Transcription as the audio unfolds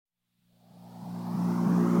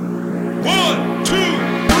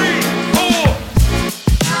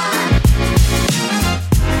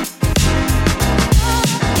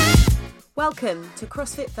Welcome to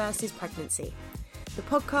CrossFit versus Pregnancy, the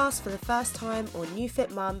podcast for the first time or new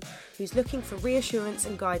fit mum who's looking for reassurance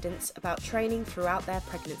and guidance about training throughout their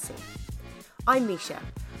pregnancy. I'm Misha,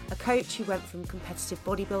 a coach who went from competitive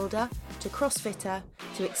bodybuilder to CrossFitter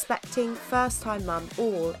to expecting first-time mum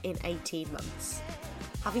all in 18 months.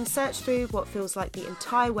 Having searched through what feels like the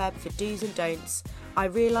entire web for do's and don'ts, I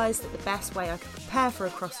realised that the best way I could prepare for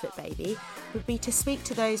a CrossFit baby would be to speak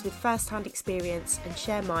to those with first-hand experience and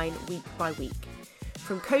share mine week by week.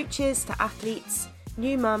 From coaches to athletes,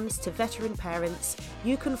 new mums to veteran parents,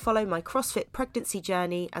 you can follow my CrossFit pregnancy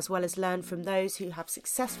journey as well as learn from those who have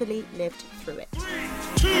successfully lived through it. 3,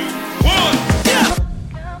 2, 1, yeah!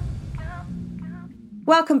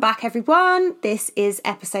 Welcome back, everyone. This is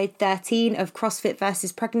episode 13 of CrossFit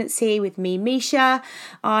versus Pregnancy with me, Misha.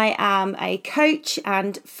 I am a coach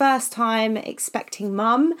and first-time expecting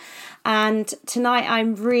mum, and tonight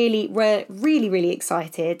I'm really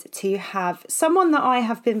excited to have someone that I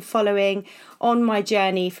have been following on my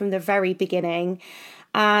journey from the very beginning,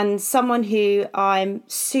 and someone who I'm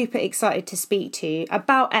super excited to speak to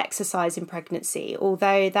about exercise in pregnancy,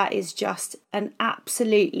 although that is just an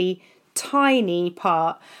absolutely tiny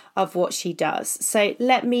part of what she does. So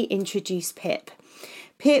let me introduce Pip.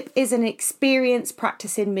 Pip is an experienced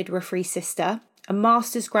practicing midwifery sister, a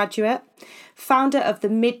master's graduate, founder of the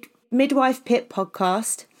Midwife Pip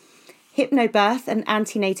podcast, hypnobirth and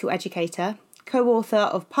antenatal educator, co-author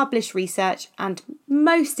of published research, and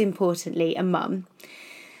most importantly, a mum.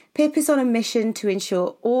 Pip is on a mission to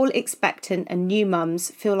ensure all expectant and new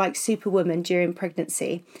mums feel like superwomen during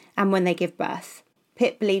pregnancy and when they give birth.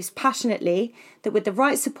 Pip believes passionately that with the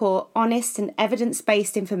right support, honest and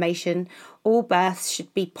evidence-based information, all births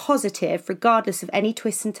should be positive regardless of any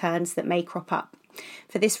twists and turns that may crop up.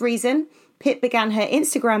 For this reason, Pip began her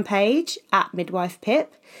Instagram page at Midwife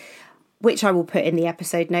Pip, which I will put in the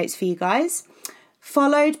episode notes for you guys,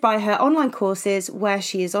 followed by her online courses where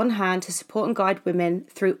she is on hand to support and guide women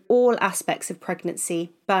through all aspects of pregnancy,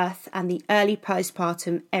 birth and the early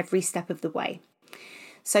postpartum every step of the way.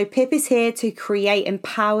 So Pip is here to create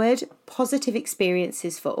empowered, positive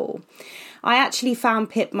experiences for all. I actually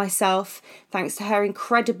found Pip myself thanks to her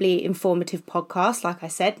incredibly informative podcast, like I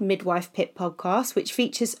said, Midwife Pip podcast, which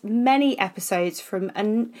features many episodes from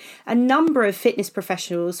a number of fitness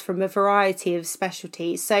professionals from a variety of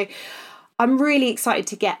specialties. So I'm really excited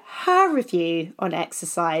to get her review on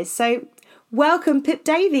exercise. So welcome, Pip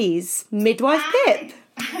Davies, Midwife Pip.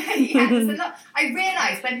 Yeah, there's a lot. I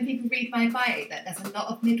realise when people read my bio that there's a lot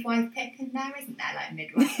of Midwife Pip in there, isn't there? Like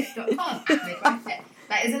midwifepip.com at Midwife Pip.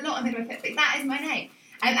 Like, there's a lot of Midwife Pip, but that is my name.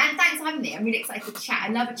 And thanks for having me. I'm really excited to chat.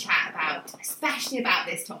 I love a chat especially about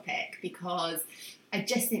this topic, because I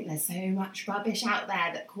just think there's so much rubbish out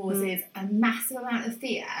there that causes a massive amount of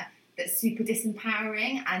fear that's super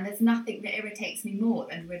disempowering, and there's nothing that irritates me more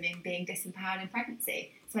than women being disempowered in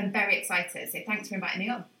pregnancy. So I'm very excited. So thanks for inviting me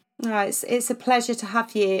on. No, it's a pleasure to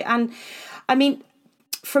have you. And I mean,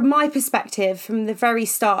 from my perspective, from the very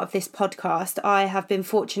start of this podcast, I have been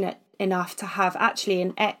fortunate enough to have actually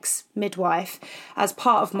an ex-midwife as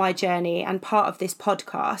part of my journey and part of this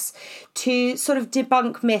podcast to sort of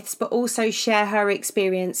debunk myths, but also share her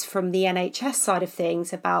experience from the NHS side of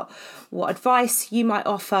things about what advice you might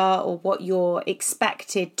offer or what you're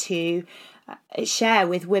expected to share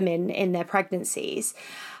with women in their pregnancies.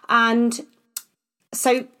 And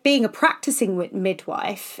so being a practicing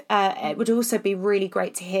midwife, it would also be really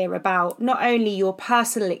great to hear about not only your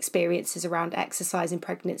personal experiences around exercise in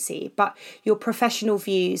pregnancy, but your professional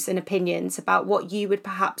views and opinions about what you would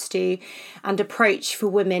perhaps do and approach for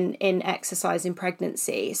women in exercise in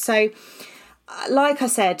pregnancy. So, like I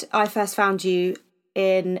said, I first found you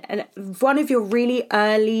in one of your really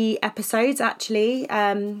early episodes, actually.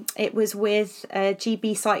 It was with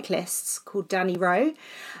GB cyclists called Danny Rowe.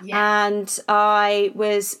 Yeah. And I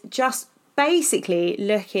was just basically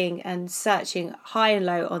looking and searching high and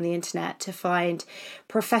low on the internet to find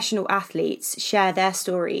professional athletes share their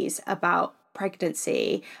stories about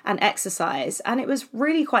pregnancy and exercise, and it was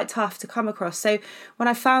really quite tough to come across. So when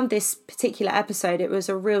I found this particular episode, it was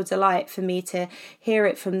a real delight for me to hear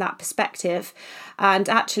it from that perspective, and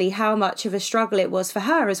actually how much of a struggle it was for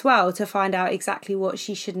her as well to find out exactly what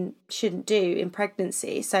she shouldn't do in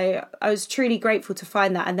pregnancy. So I was truly grateful to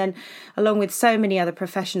find that, and then along with so many other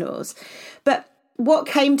professionals. But what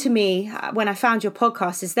came to me when I found your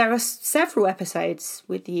podcast is there are several episodes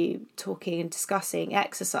with you talking and discussing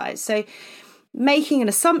exercise. So making an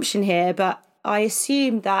assumption here, but I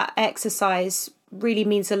assume that exercise really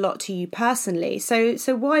means a lot to you personally. So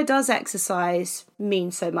why does exercise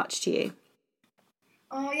mean so much to you?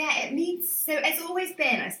 Oh yeah, it means, so it's always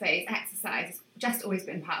been, I suppose, exercise has just always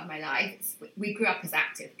been part of my life. We grew up as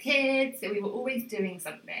active kids, so we were always doing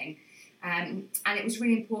something. And it was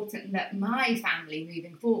really important that my family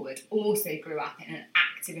moving forward also grew up in an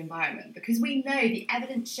active environment, because we know the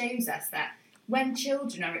evidence shows us that when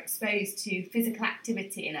children are exposed to physical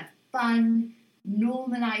activity in a fun,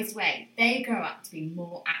 normalised way, they grow up to be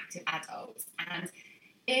more active adults. And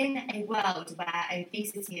in a world where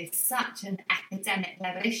obesity is such an epidemic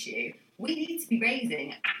level issue, we need to be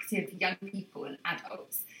raising active young people and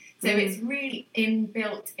adults. So it's really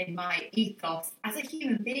inbuilt in my ethos as a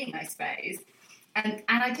human being, I suppose. And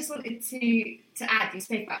I just wanted to add, you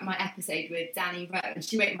spoke about my episode with Danny Rowe, and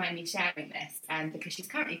she won't mind me sharing this because she's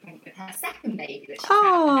currently pregnant with her second baby that she's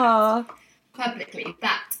had publicly.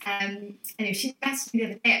 But anyway, she messaged me the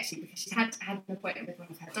other day actually, because she's had an appointment with one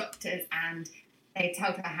of her doctors, and they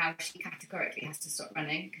told her how she categorically has to stop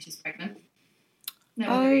running because she's pregnant. No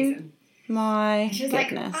other reason. My she was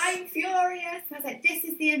goodness. like, I'm furious. And I was like, this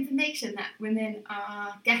is the information that women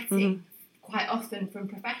are getting quite often from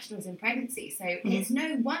professionals in pregnancy. So it's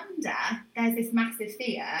no wonder there's this massive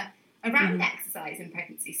fear around exercise in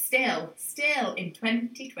pregnancy still in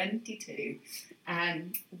 2022,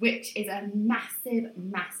 which is a massive,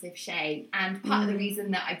 massive shame. And part of the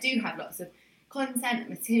reason that I do have lots of content,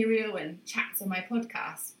 material and chats on my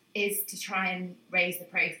podcast is to try and raise the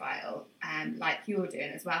profile, like you're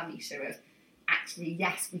doing as well, Misha, of actually,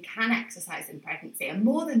 yes, we can exercise in pregnancy, and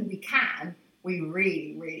more than we can, we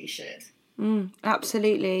really, really should.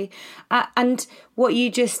 Absolutely. And what you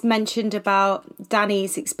just mentioned about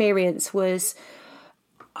Danny's experience was,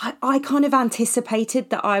 I kind of anticipated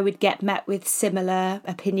that I would get met with similar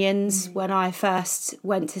opinions when I first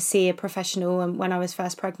went to see a professional and when I was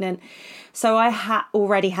first pregnant. So I had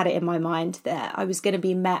already had it in my mind that I was going to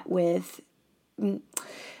be met with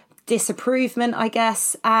disapproval, I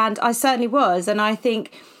guess. And I certainly was. And I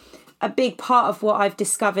think a big part of what I've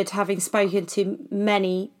discovered, having spoken to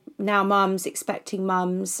many now mums, expecting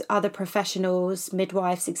mums, other professionals,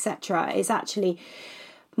 midwives, etc., is actually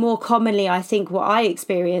more commonly, I think what I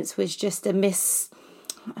experienced was just a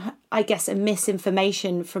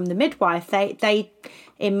misinformation from the midwife. They,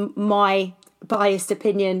 in my biased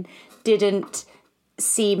opinion, didn't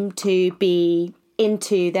seem to be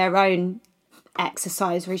into their own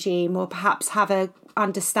exercise regime, or perhaps have a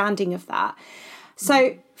understanding of that.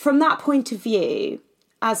 So from that point of view,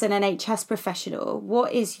 as an NHS professional,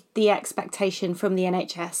 what is the expectation from the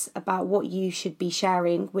NHS about what you should be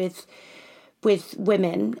sharing with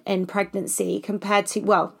women in pregnancy compared to,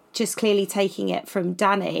 well, just clearly taking it from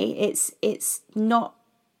Danny, it's not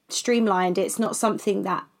streamlined. It's not something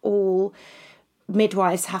that all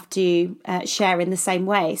midwives have to share in the same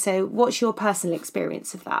way. So what's your personal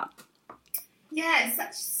experience of that? Yeah,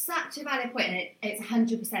 it's such a valid point, and it's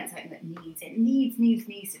 100% something that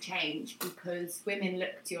needs to change, because women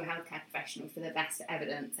look to your healthcare professional for the best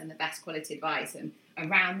evidence and the best quality advice, and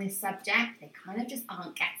around this subject they kind of just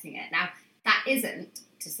aren't getting it. Now, that isn't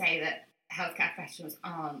to say that healthcare professionals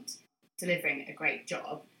aren't delivering a great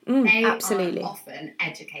job. They absolutely. are often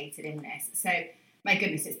educated in this. So, my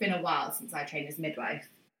goodness, it's been a while since I trained as midwife.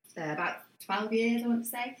 About 12 years, I want to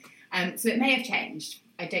say. So it may have changed.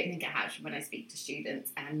 I don't think it has when I speak to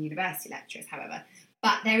students and university lecturers, however.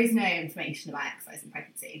 But there is no information about exercise in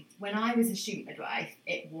pregnancy. When I was a student midwife,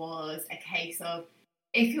 it was a case of,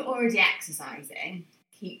 if you're already exercising,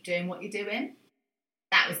 keep doing what you're doing.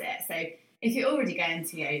 That was it. So if you're already going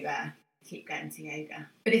to yoga, keep going to yoga.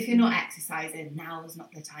 But if you're not exercising, now's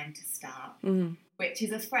not the time to start, which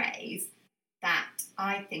is a phrase that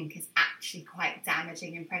I think is actually quite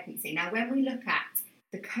damaging in pregnancy. Now, when we look at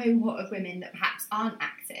the cohort of women that perhaps aren't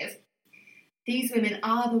active, these women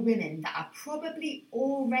are the women that are probably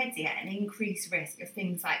already at an increased risk of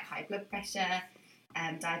things like high blood pressure,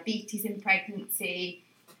 diabetes in pregnancy,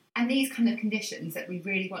 and these kind of conditions that we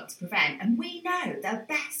really want to prevent. And we know the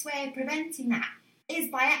best way of preventing that is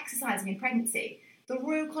by exercising in pregnancy. The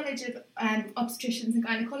Royal College of Obstetricians and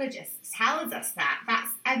Gynecologists tells us that.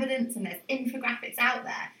 That's evidence, and there's infographics out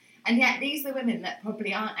there. And yet these are the women that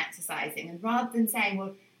probably aren't exercising. And rather than saying,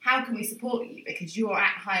 well, how can we support you because you're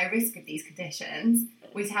at higher risk of these conditions,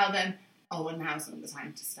 we tell them, oh, well, now's not the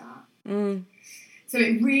time to start. So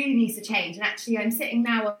it really needs to change. And actually, I'm sitting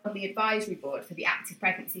now on the advisory board for the Active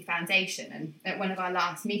Pregnancy Foundation. And at one of our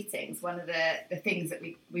last meetings, one of the things that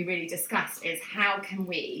we really discussed is how can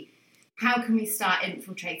we start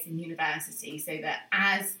infiltrating university so that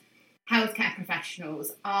as healthcare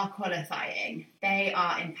professionals are qualifying, they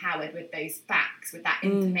are empowered with those facts, with that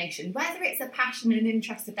information, whether it's a passion and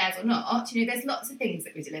interest of theirs or not. You know, there's lots of things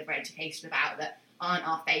that we deliver education about that aren't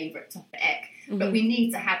our favourite topic, but we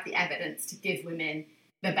need to have the evidence to give women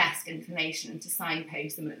the best information and to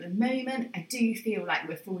signpost them. At the moment, I do feel like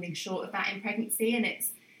we're falling short of that in pregnancy, and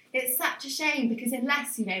it's such a shame, because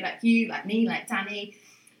unless, you know, like you, like me, like Danny,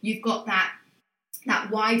 you've got that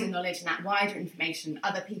wider knowledge and that wider information,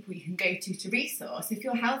 other people you can go to resource. If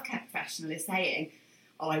your healthcare professional is saying,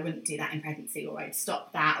 oh, I wouldn't do that in pregnancy, or I'd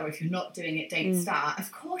stop that, or if you're not doing it, don't start,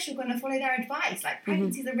 of course you're going to follow their advice. Like,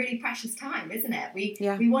 pregnancy is a really precious time, isn't it?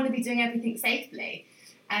 We want to be doing everything safely.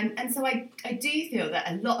 And so I do feel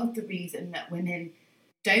that a lot of the reason that women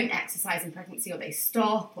don't exercise in pregnancy, or they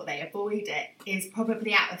stop, or they avoid it, is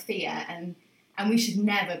probably out of fear. And we should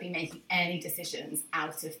never be making any decisions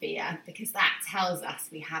out of fear, because that tells us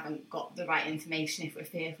we haven't got the right information if we're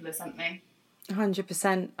fearful of something.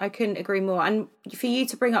 100%. I couldn't agree more. And for you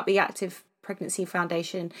to bring up the Active Pregnancy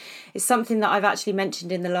Foundation is something that I've actually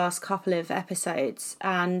mentioned in the last couple of episodes.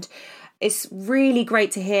 And it's really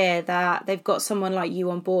great to hear that they've got someone like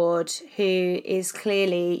you on board who is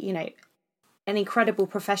clearly, you know, an incredible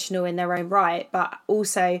professional in their own right, but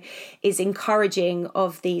also is encouraging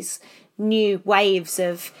of these new waves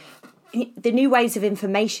of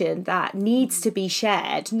information that needs to be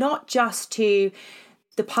shared, not just to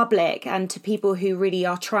the public and to people who really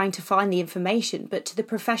are trying to find the information, but to the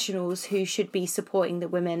professionals who should be supporting the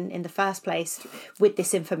women in the first place with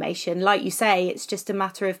this information. Like you say, it's just a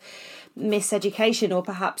matter of miseducation, or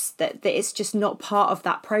perhaps that it's just not part of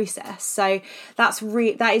that process. So that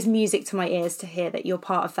is music to my ears to hear that you're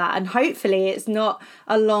part of that, and hopefully it's not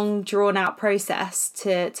a long drawn out process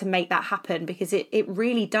to make that happen, because it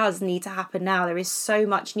really does need to happen now. There is so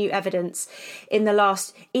much new evidence in the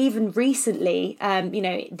last, even recently,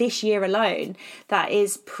 this year alone, that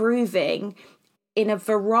is proving in a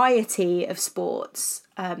variety of sports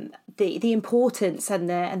the importance and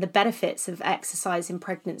the benefits of exercise in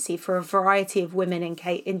pregnancy for a variety of women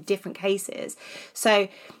in different cases. So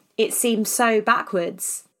it seems so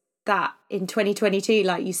backwards that in 2022,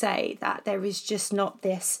 like you say, that there is just not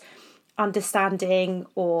this understanding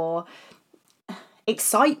or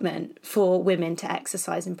excitement for women to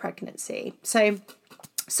exercise in pregnancy. So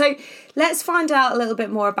let's find out a little bit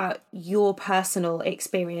more about your personal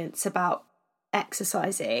experience about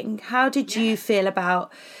exercising. How did you feel about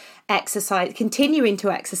continuing to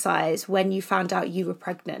exercise when you found out you were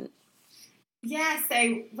pregnant? Yeah,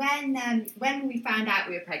 so when we found out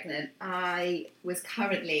we were pregnant, I was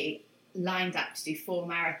currently lined up to do 4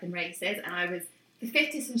 marathon races, and I was the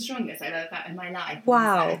fittest and strongest I've ever felt in my life.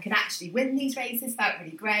 Wow. So I could actually win these races, felt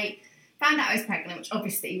really great. Found out I was pregnant, which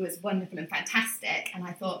obviously was wonderful and fantastic, and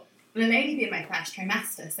I thought, well, it'll only be in my first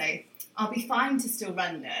trimester, so I'll be fine to still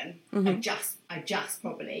run them. I just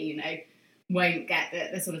probably, won't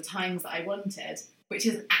get the sort of times that I wanted, which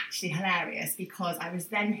is actually hilarious, because I was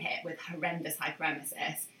then hit with horrendous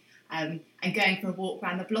hyperemesis. And going for a walk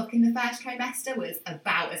around the block in the first trimester was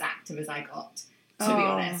about as active as I got, to be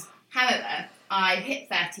honest. However, I hit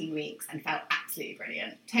 13 weeks and felt absolutely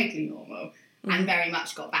brilliant, totally normal, and very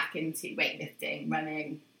much got back into weightlifting,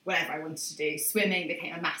 running, whatever I wanted to do. Swimming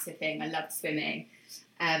became a massive thing. I loved swimming.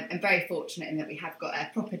 I'm very fortunate in that we have got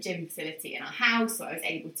a proper gym facility in our house, so I was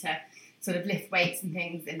able to sort of lift weights and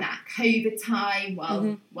things in that COVID time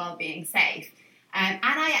while being safe. And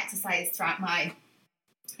I exercised throughout my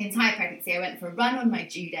entire pregnancy. I went for a run on my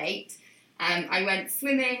due date. I went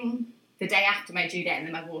swimming the day after my due date, and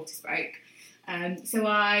then my waters broke. So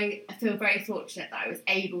I feel very fortunate that I was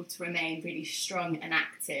able to remain really strong and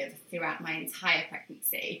active throughout my entire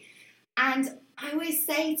pregnancy. And I always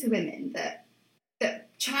say to women that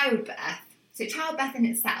childbirth in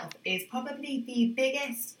itself is probably the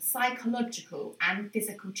biggest psychological and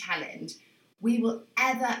physical challenge we will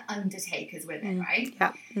ever undertake as women, right?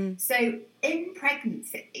 Yeah. So in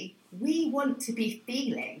pregnancy, we want to be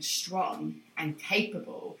feeling strong and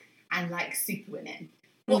capable and like super women.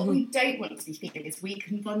 What we don't want to be feeling is weak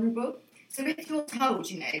and vulnerable. So if you're told,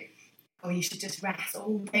 oh, you should just rest,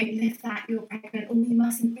 oh, don't lift that, you're pregnant, oh, you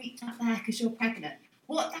mustn't reach up there because you're pregnant.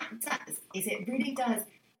 What that does is it really does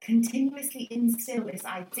continuously instill this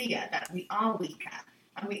idea that we are weaker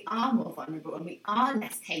and we are more vulnerable and we are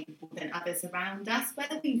less capable than others around us,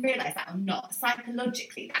 whether we realise that or not.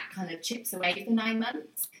 Psychologically, that kind of chips away for 9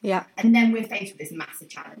 months. Yeah. And then we're faced with this massive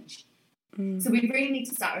challenge. So we really need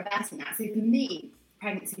to start reversing that. So for me,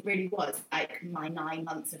 pregnancy really was like my 9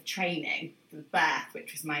 months of training for birth,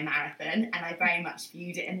 which was my marathon, and I very much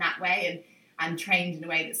viewed it in that way and trained in a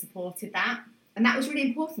way that supported that. And that was really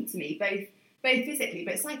important to me, both physically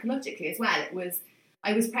but psychologically as well.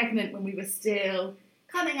 I was pregnant when we were still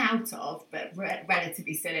coming out of, but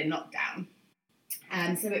relatively still in lockdown.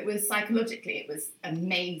 So it was psychologically, it was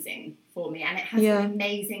amazing for me, and it has been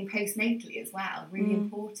amazing postnatally as well. Really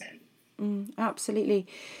important. Absolutely.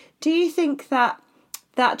 Do you think that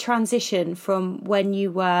transition from when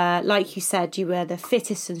you were, like you said, you were the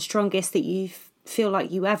fittest and strongest that you feel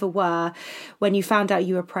like you ever were when you found out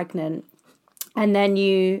you were pregnant, and then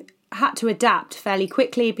you had to adapt fairly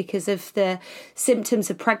quickly because of the symptoms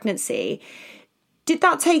of pregnancy? Did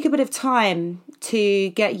that take a bit of time to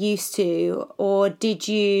get used to, or did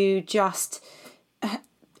you just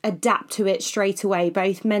adapt to it straight away,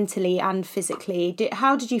 both mentally and physically?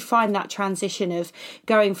 How did you find that transition of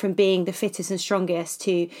going from being the fittest and strongest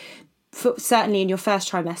to, certainly in your first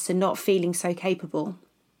trimester, not feeling so capable?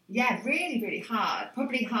 Yeah, really, really hard.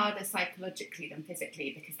 Probably harder psychologically than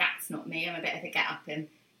physically, because that's not me. I'm a bit of a get up and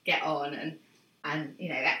get on, and you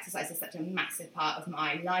know, exercise is such a massive part of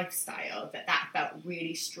my lifestyle that felt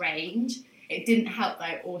really strange. It didn't help that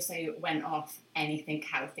I also went off anything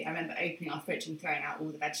healthy. I remember opening our fridge and throwing out all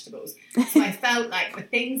the vegetables. So I felt like the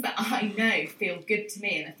things that I know feel good to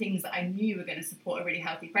me, and the things that I knew were going to support a really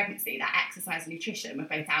healthy pregnancy, that exercise and nutrition, were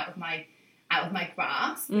both out of my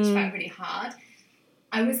grasp, which felt really hard.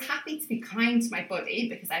 I was happy to be kind to my body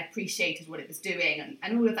because I appreciated what it was doing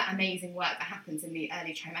and all of that amazing work that happens in the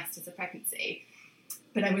early trimesters of pregnancy.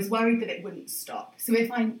 But I was worried that it wouldn't stop. So if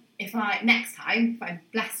next time, if I'm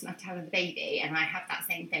blessed enough to have a baby and I have that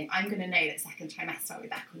same thing, I'm going to know that second trimester I'll be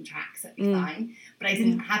back on track, so it'll be fine. But I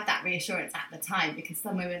didn't have that reassurance at the time, because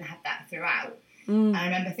some women have that throughout. And I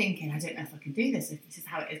remember thinking, I don't know if I can do this, if this is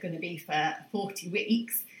how it is going to be for 40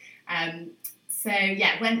 weeks. So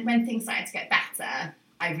yeah, when things started to get better,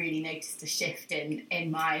 I really noticed a shift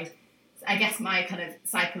in my, I guess, my kind of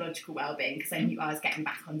psychological well-being, because I knew I was getting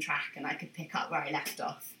back on track and I could pick up where I left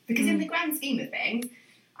off. Because in the grand scheme of things,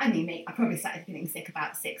 I mean, I probably started feeling sick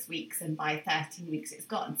about 6 weeks, and by 13 weeks it's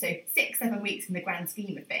gone. So 6-7 weeks in the grand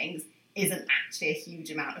scheme of things isn't actually a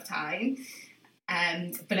huge amount of time.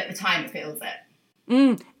 But at the time it feels it.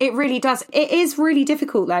 It really does. It is really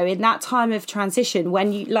difficult, though, in that time of transition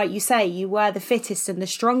when you, like you say, you were the fittest and the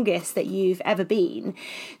strongest that you've ever been,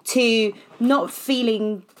 to not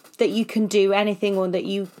feeling that you can do anything or that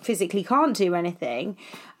you physically can't do anything.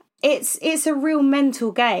 It's a real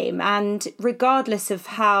mental game, and regardless of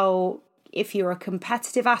how, if you're a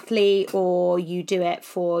competitive athlete or you do it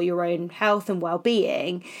for your own health and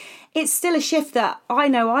well-being, it's still a shift that I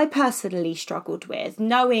know I personally struggled with,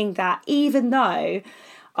 knowing that even though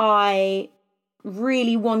I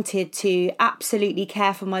really wanted to absolutely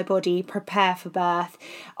care for my body, prepare for birth,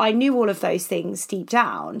 I knew all of those things deep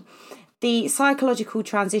down. The psychological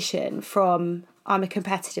transition from I'm a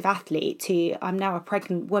competitive athlete to I'm now a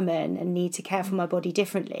pregnant woman and need to care for my body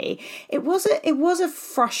differently, it was a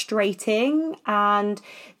frustrating and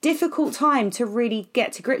difficult time to really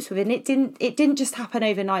get to grips with, and it didn't just happen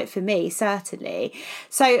overnight for me, certainly.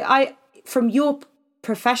 So from your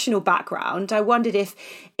professional background, I wondered if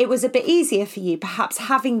it was a bit easier for you, perhaps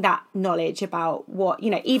having that knowledge about what, you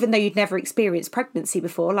know, even though you'd never experienced pregnancy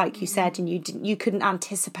before, like you said, and you couldn't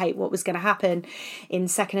anticipate what was going to happen in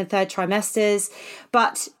second and third trimesters.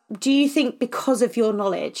 But do you think because of your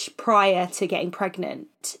knowledge prior to getting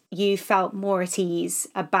pregnant, you felt more at ease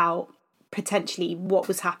about potentially what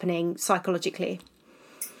was happening psychologically?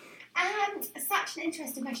 Such an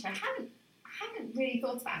interesting question. I haven't really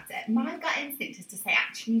thought about it. My gut instinct is to say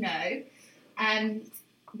actually no,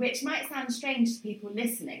 which might sound strange to people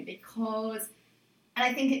listening, because, and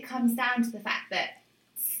I think it comes down to the fact that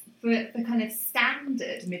for kind of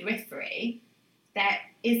standard midwifery, there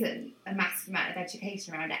isn't a massive amount of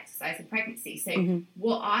education around exercise and pregnancy. So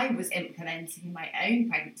what I was implementing in my own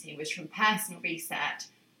pregnancy was from personal research,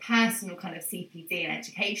 personal kind of CPD and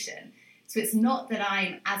education. So it's not that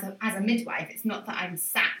I'm, as a midwife, it's not that I'm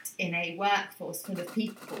sat in a workforce full of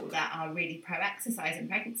people that are really pro-exercise in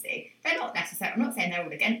pregnancy. They're not necessarily, I'm not saying they're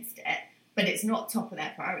all against it, but it's not top of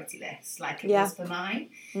their priority list like it was for mine.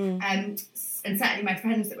 And certainly my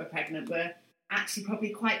friends that were pregnant were actually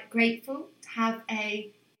probably quite grateful to have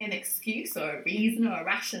an excuse or a reason or a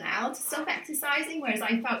rationale to stop exercising, whereas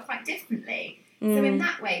I felt quite differently. So in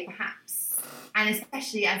that way, perhaps, and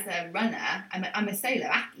especially as a runner, I'm a solo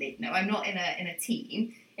athlete. No, I'm not in a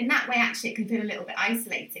team. In that way, actually, it can feel a little bit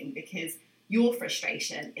isolating because your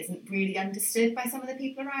frustration isn't really understood by some of the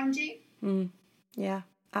people around you. Yeah,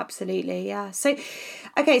 absolutely. Yeah. So,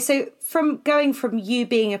 okay. So going from you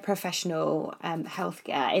being a professional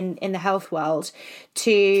healthcare in the health world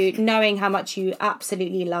to knowing how much you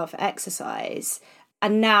absolutely love exercise,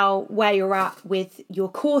 and now where you're at with your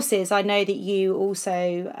courses, I know that you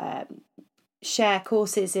also share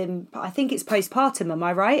courses in, I think it's postpartum, am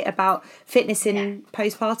I right? About fitness in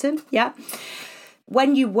postpartum. Yeah.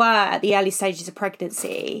 when you were at the early stages of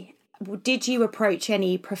pregnancy, did you approach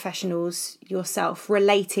any professionals yourself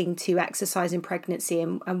relating to exercise in pregnancy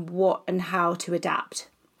and what and how to adapt?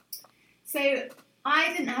 So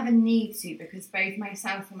I didn't have a need to, because both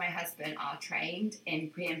myself and my husband are trained in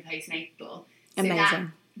pre and postnatal. So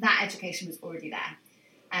Amazing. that education was already there.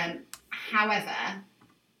 However,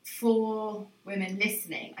 for women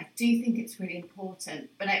listening, I do think it's really important,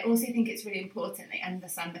 but I also think it's really important they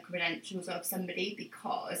understand the credentials of somebody,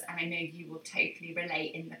 because, and I know you will totally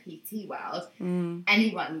relate in the PT world,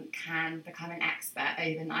 anyone can become an expert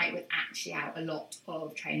overnight with actually out a lot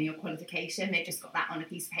of training or qualification. They've just got that on a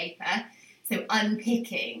piece of paper. So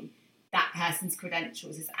unpicking that person's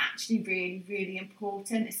credentials is actually really, really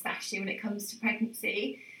important, especially when it comes to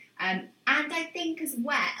pregnancy. And I think as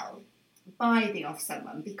well, biting off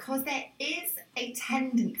someone, because there is a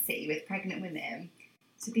tendency with pregnant women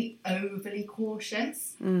to be overly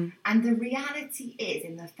cautious. And the reality is,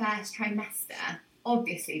 in the first trimester,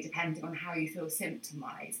 obviously depending on how you feel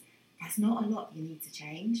symptom-wise, there's not a lot you need to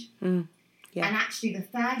change. Yeah. And actually the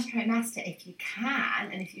first trimester, if you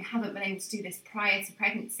can, and if you haven't been able to do this prior to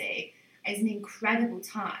pregnancy, is an incredible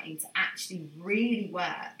time to actually really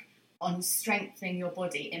work on strengthening your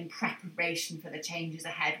body in preparation for the changes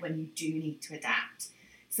ahead when you do need to adapt.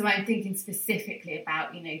 So I'm thinking specifically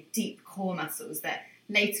about, deep core muscles that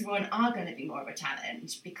later on are going to be more of a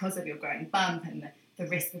challenge because of your growing bump and the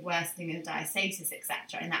risk of worsening and diastasis,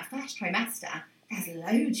 etc. In that first trimester, there's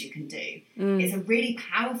loads you can do. It's a really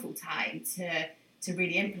powerful time to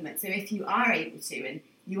really implement. So if you are able to, and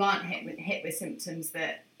you aren't hit with symptoms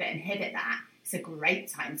that inhibit that, it's a great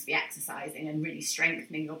time to be exercising and really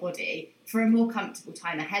strengthening your body for a more comfortable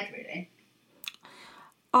time ahead, really.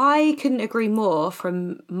 I couldn't agree more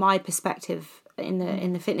from my perspective in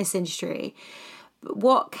the fitness industry. But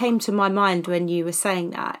what came to my mind when you were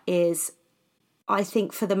saying that is, I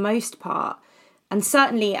think for the most part, and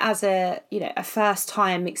certainly as a first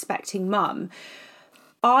time expecting mum,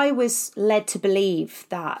 I was led to believe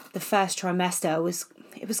that the first trimester was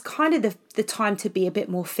kind of the time to be a bit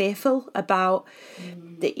more fearful about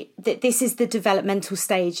that this is the developmental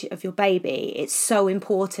stage of your baby. It's so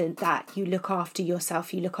important that you look after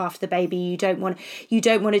yourself, you look after the baby. You don't want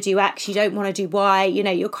to do X, you don't want to do Y.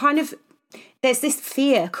 You're kind of, there's this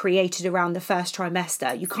fear created around the first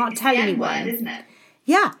trimester. You can't tell anyone, word, isn't it?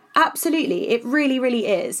 Yeah, absolutely. It really, really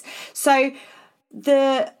is. So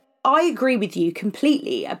I agree with you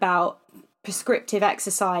completely about prescriptive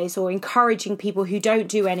exercise, or encouraging people who don't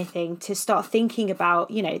do anything to start thinking about,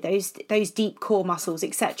 those deep core muscles,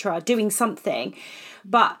 etc., doing something.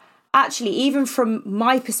 But actually, even from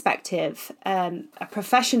my perspective, a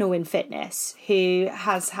professional in fitness who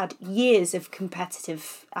has had years of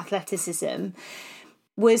competitive athleticism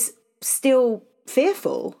was still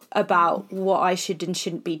fearful about what I should and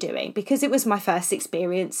shouldn't be doing, because it was my first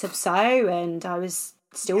experience of and I was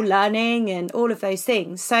still learning and all of those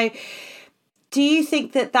things. So do you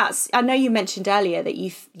think that's, I know you mentioned earlier that you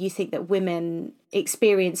think that women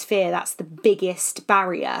experience fear, that's the biggest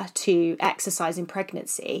barrier to exercise in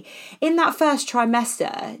pregnancy. In that first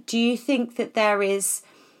trimester, do you think that there is,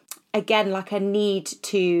 again, like a need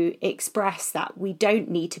to express that we don't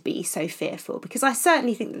need to be so fearful? Because I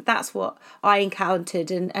certainly think that that's what I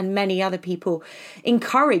encountered, and many other people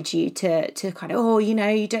encourage you to kind of,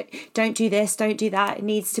 you don't do this, don't do that. You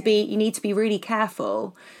need to be really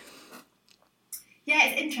careful. Yeah,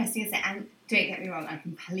 it's interesting, isn't it? And don't get me wrong, I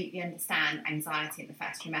completely understand anxiety in the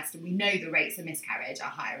first trimester. We know the rates of miscarriage are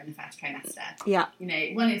higher in the first trimester. Yeah.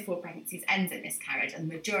 1 in 4 pregnancies ends in miscarriage, and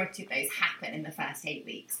the majority of those happen in the first 8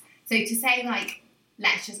 weeks. So to say,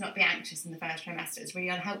 let's just not be anxious in the first trimester is really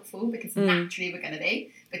unhelpful, because naturally we're going to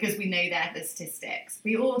be, because we know they're the statistics.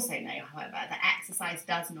 We also know, however, that exercise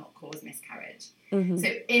does not cause miscarriage. So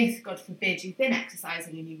if, God forbid, you've been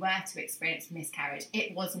exercising and you were to experience miscarriage,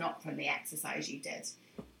 it was not from the exercise you did.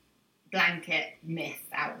 Blanket myth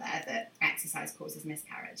out there that exercise causes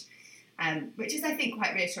miscarriage, which is, I think,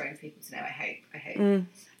 quite reassuring for people to know, I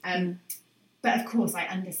hope. But of course, I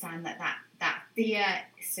understand that fear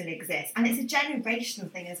still exists, and it's a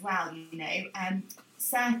generational thing as well.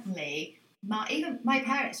 Certainly, even my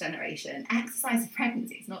parents' generation, exercise in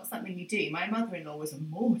pregnancy is not something you do. My mother-in-law was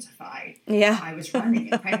mortified. Yeah, I was running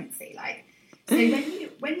in pregnancy, So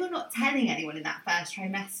when you're not telling anyone in that first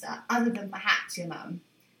trimester, other than perhaps your mum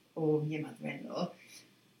or your mother-in-law,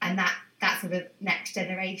 and that's for the next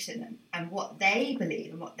generation, and what they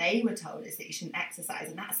believe and what they were told is that you shouldn't exercise,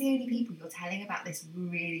 and that's the only people you're telling about this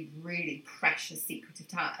really, really precious secretive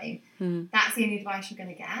time. That's the only advice you're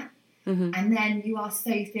going to get. And then you are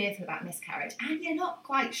so fearful about miscarriage, and you're not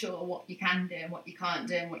quite sure what you can do and what you can't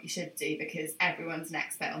do and what you should do, because everyone's an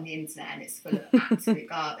expert on the internet and it's full of absolute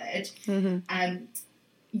garbage.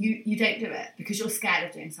 You don't do it because you're scared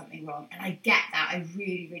of doing something wrong. And I get that. I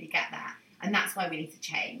really, really get that. And that's why we need to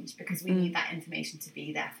change, because we need that information to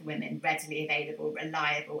be there for women, readily available,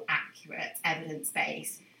 reliable, accurate,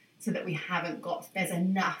 evidence-based, so that there's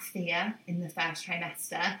enough fear in the first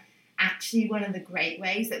trimester. Actually, one of the great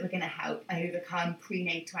ways that we're going to help overcome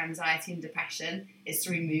prenatal anxiety and depression is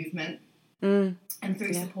through movement and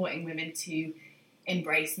through supporting women to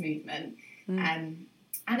embrace movement. And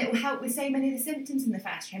it will help with so many of the symptoms in the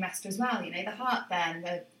first trimester as well. You know, the heartburn,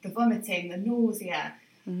 the vomiting, the nausea,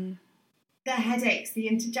 the headaches, the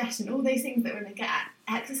indigestion, all those things that women get.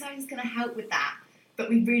 Exercise is going to help with that. But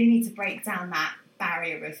we really need to break down that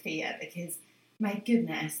barrier of fear, because, my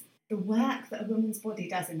goodness, the work that a woman's body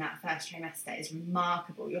does in that first trimester is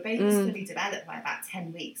remarkable. Your baby's fully developed by about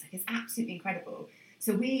 10 weeks. Like, it's absolutely incredible.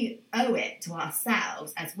 So we owe it to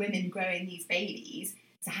ourselves as women growing these babies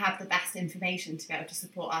to have the best information to be able to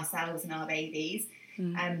support ourselves and our babies.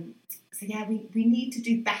 So yeah, we need to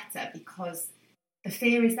do better, because the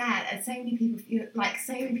fear is there, and so many people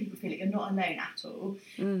feel like you're not alone at all.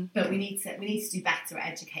 But we need to do better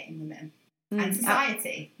at educating women and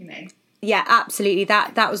society. You know. Yeah, absolutely.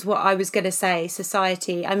 That was what I was going to say.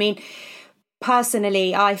 Society. I mean,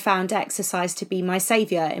 personally, I found exercise to be my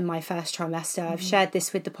saviour in my first trimester. I've shared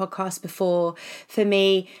this with the podcast before. For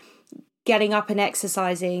me, getting up and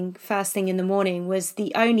exercising first thing in the morning was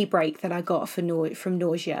the only break that I got from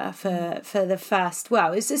nausea for the first,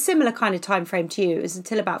 well, it's a similar kind of time frame to you. It was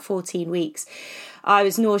until about 14 weeks. I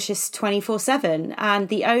was nauseous 24/7, and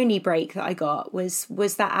the only break that I got was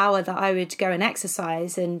that hour that I would go and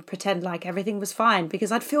exercise and pretend like everything was fine,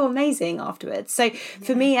 because I'd feel amazing afterwards. So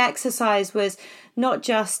for me, exercise was not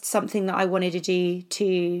just something that I wanted to do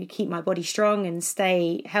to keep my body strong and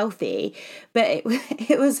stay healthy, but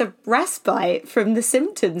it was a respite from the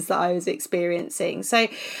symptoms that I was experiencing. So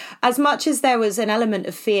as much as there was an element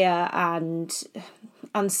of fear and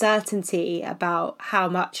uncertainty about how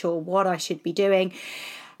much or what I should be doing,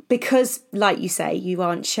 because, like you say, you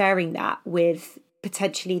aren't sharing that with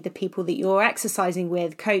potentially the people that you're exercising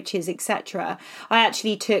with, coaches, etc. I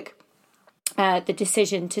actually took the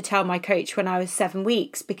decision to tell my coach when I was 7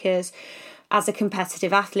 weeks, because as a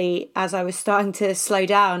competitive athlete, as I was starting to slow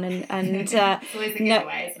down and it's always a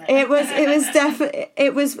giveaway, isn't it?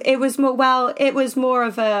 it was more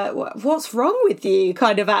of a what's wrong with you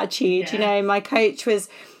kind of attitude. You know, my coach was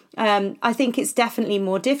I think it's definitely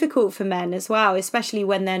more difficult for men as well, especially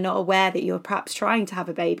when they're not aware that you're perhaps trying to have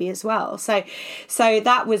a baby as well. So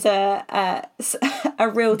that was a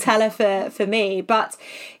real teller for me. But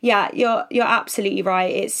yeah, you're absolutely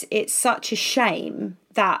right. It's such a shame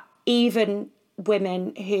that even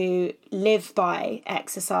women who live by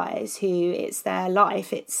exercise, who it's their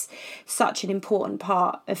life, it's such an important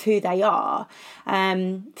part of who they are,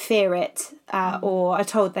 fear it or are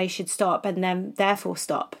told they should stop and then therefore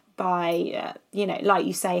stop by, like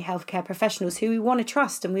you say, healthcare professionals who we want to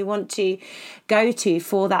trust and we want to go to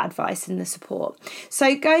for that advice and the support.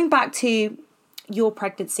 So going back to your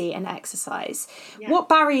pregnancy and exercise, what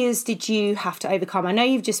barriers did you have to overcome? I know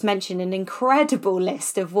you've just mentioned an incredible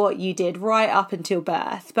list of what you did right up until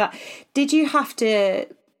birth, but did you have to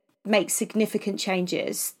make significant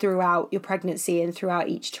changes throughout your pregnancy and throughout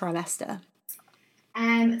each trimester?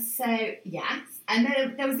 So yes, and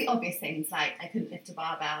then there was the obvious things, like I couldn't lift a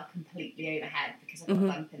barbell completely overhead because I've got a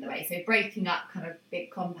bump in the way, so breaking up kind of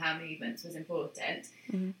big compound movements was important.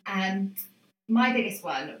 My biggest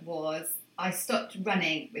one was I stopped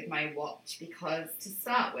running with my watch, because to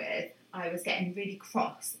start with, I was getting really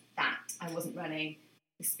cross that I wasn't running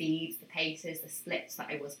the speeds, the paces, the splits that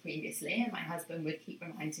I was previously, and my husband would keep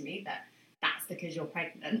reminding me that that's because you're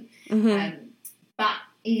pregnant. But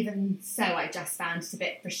even so, I just found it a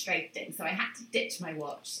bit frustrating. So I had to ditch my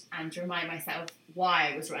watch and remind myself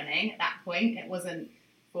why I was running at that point. It wasn't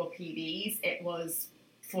for PBs, it was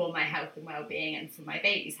for my health and well-being and for my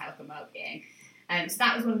baby's health and well-being. So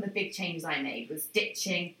that was one of the big changes I made, was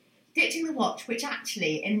ditching the watch, which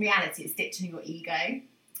actually, in reality, is ditching your ego,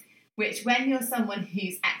 which when you're someone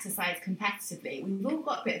who's exercised competitively, we've all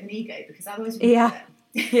got a bit of an ego, because otherwise we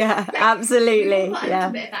absolutely. We've all got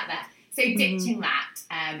a bit of that there. So ditching that,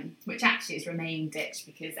 which actually has remained ditched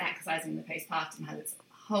because exercising in the postpartum has its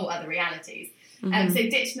whole other realities. So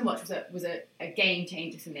ditching the watch was a game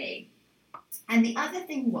changer for me. And the other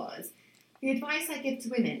thing was, the advice I give to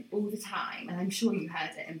women all the time, and I'm sure you heard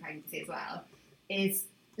it in pregnancy as well, is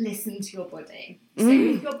listen to your body. So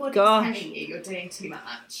if your body's telling you you're doing too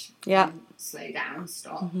much, slow down,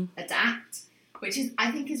 stop, adapt, which is,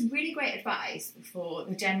 I think, is really great advice for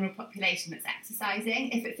the general population that's exercising.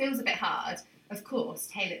 If it feels a bit hard, of course,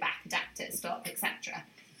 tail it back, adapt it, stop, etc.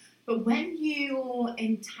 But when your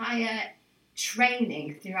entire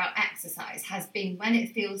training throughout exercise has been, when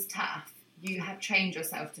it feels tough, you have trained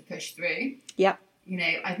yourself to push through. Yep. You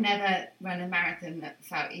know, I've never run a marathon that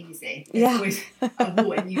felt easy. It's always a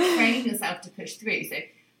war, and you train yourself to push through. So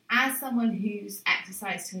as someone who's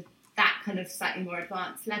exercised to that kind of slightly more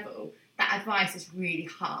advanced level, that advice is really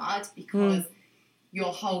hard because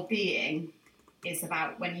your whole being is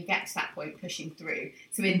about, when you get to that point, pushing through.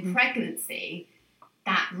 So in pregnancy,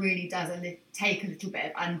 that really does take a little bit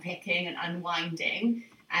of unpicking and unwinding.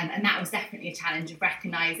 And that was definitely a challenge of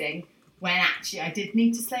recognising when actually I did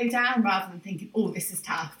need to slow down, rather than thinking, oh, this is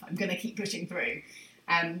tough, I'm going to keep pushing through.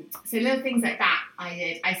 So little things like that I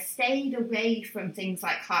did. I stayed away from things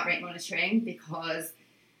like heart rate monitoring, because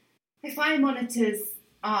I find monitors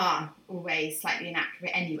are always slightly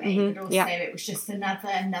inaccurate anyway, but also it was just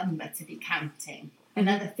another number to be counting,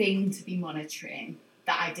 another thing to be monitoring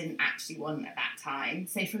that I didn't actually want at that time.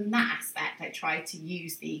 So from that aspect, I tried to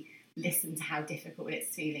use the listen to how difficult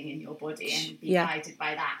it's feeling in your body and be guided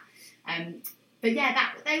by that. But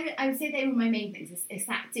I would say they were my main things. It's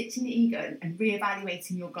that ditching the ego and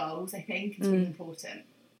reevaluating your goals, I think, is really important.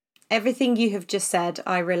 Everything you have just said,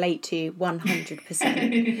 I relate to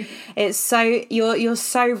 100%. It's so, you're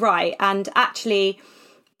so right. And actually,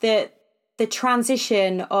 the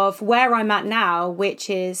transition of where I'm at now, which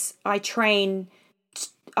is I'm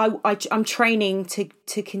training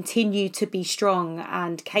to continue to be strong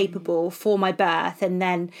and capable for my birth, and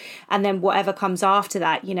then whatever comes after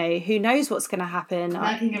that, you know, who knows what's going to happen.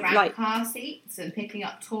 Lugging around car seats and picking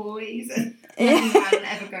up toys and lugging around an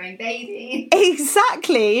ever-growing baby.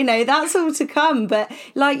 Exactly, you know, that's all to come. But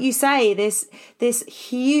like you say, this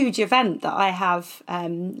huge event that I have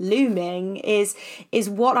looming is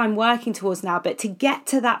what I'm working towards now. But to get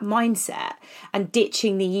to that mindset and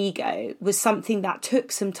ditching the ego was something that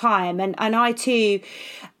took some time, and I too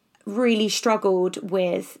really struggled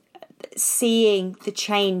with seeing the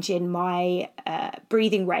change in my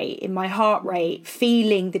breathing rate, in my heart rate,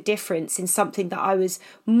 feeling the difference in something that I was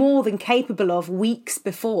more than capable of weeks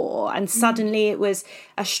before, and suddenly it was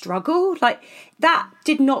a struggle. Like, that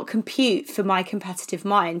did not compute for my competitive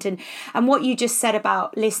mind. And what you just said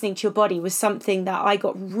about listening to your body was something that I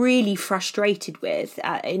got really frustrated with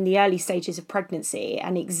in the early stages of pregnancy,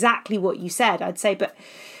 and exactly what you said, I'd say, but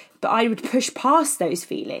I would push past those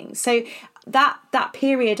feelings. So that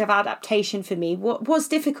period of adaptation for me was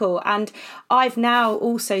difficult, and I've now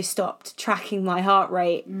also stopped tracking my heart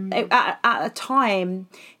rate. At a time,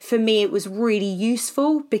 for me, it was really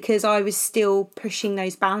useful because I was still pushing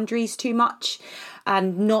those boundaries too much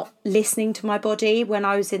and not listening to my body when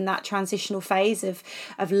I was in that transitional phase of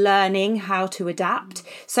learning how to adapt.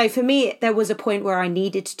 So for me, there was a point where I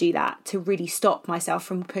needed to do that to really stop myself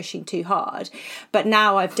from pushing too hard. But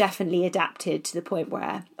now I've definitely adapted to the point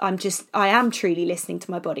where I am truly listening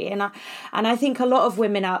to my body. And I think a lot of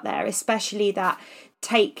women out there, especially that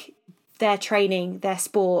take their training, their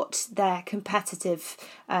sport, their competitive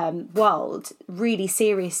world really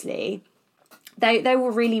seriously, they will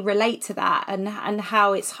really relate to that, and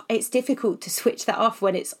how it's difficult to switch that off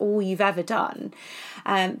when it's all you've ever done.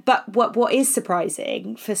 But what is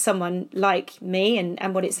surprising for someone like me,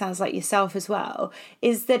 and what it sounds like yourself as well,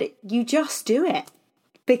 is that you just do it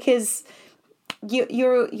because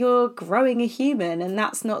you're growing a human, and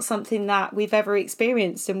that's not something that we've ever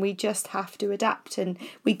experienced, and we just have to adapt, and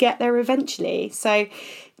we get there eventually. So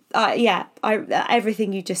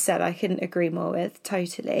everything you just said, I couldn't agree more with,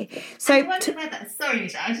 totally. So I wonder whether, sorry,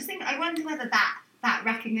 Michelle, I wonder whether that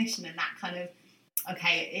recognition and that kind of,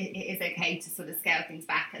 okay, it is okay to sort of scale things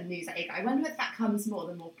back and lose that ego, I wonder if that comes more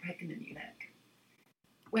the more pregnant you look.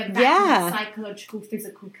 When that kind of psychological,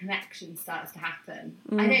 physical connection starts to happen.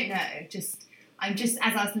 I don't know, as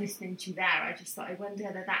I was listening to you there, I just thought, I wonder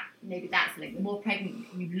whether maybe that's the link. The more pregnant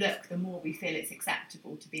you look, the more we feel it's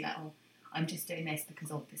acceptable to be like, oh, I'm just doing this because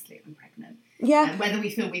obviously I'm pregnant. Yeah. And whether we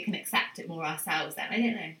feel we can accept it more ourselves then, I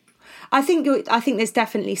don't know. I think there's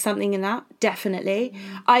definitely something in that, definitely.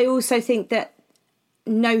 I also think that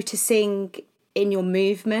noticing in your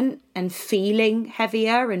movement and feeling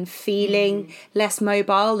heavier and feeling less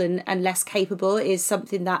mobile and less capable is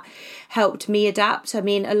something that helped me adapt. I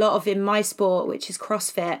mean, a lot of in my sport, which is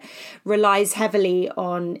CrossFit, relies heavily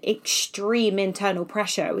on extreme internal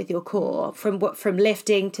pressure with your core, from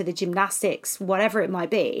lifting to the gymnastics, whatever it might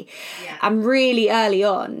be. Yeah. And really early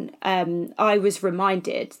on, I was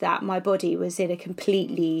reminded that my body was in a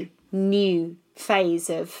completely new phase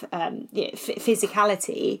of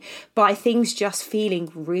physicality by things just feeling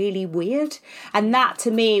really weird. And that to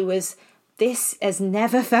me was, this has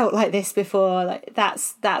never felt like this before. Like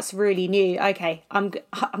that's really new. Okay, I'm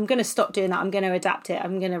going to stop doing that. I'm going to adapt it.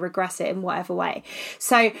 I'm going to regress it in whatever way.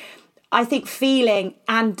 So I think feeling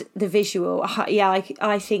and the visual,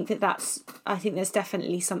 I think there's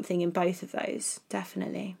definitely something in both of those,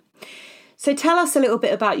 definitely. So tell us a little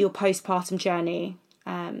bit about your postpartum journey.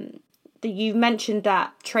 You mentioned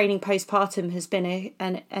that training postpartum has been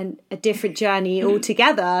a different journey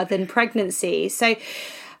altogether than pregnancy. So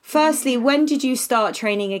firstly, when did you start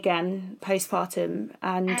training again postpartum,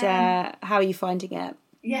 and how are you finding it?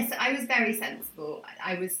 Yes, I was very sensible.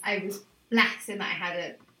 I was blessed in that I had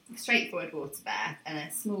a straightforward water birth and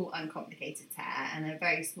a small uncomplicated tear and a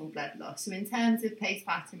very small blood loss. So in terms of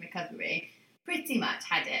postpartum recovery, pretty much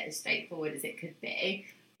had it as straightforward as it could be.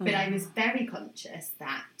 But I was very conscious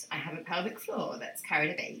that I have a pelvic floor that's carried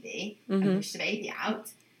a baby and pushed the baby out.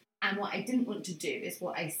 And what I didn't want to do is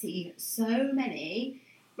what I see so many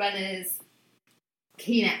runners,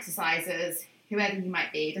 keen exercisers, whoever you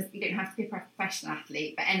might be. You don't have to be a professional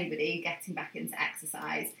athlete, but anybody getting back into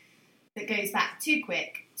exercise that goes back too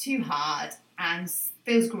quick, too hard, and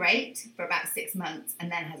feels great for about 6 months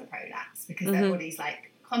and then has a prolapse because their body's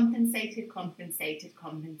like compensated,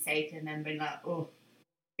 and then been like, oh,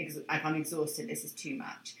 I'm exhausted, this is too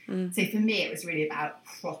much. So for me, it was really about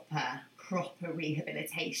proper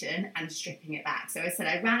rehabilitation and stripping it back. So I said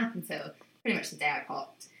I ran up until pretty much the day I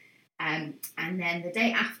popped. And then the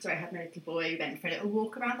day after I had my little boy, we went for a little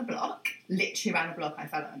walk around the block. Literally around the block, I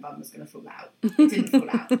felt like my bum was going to fall out. It didn't fall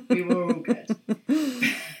out. We were all good.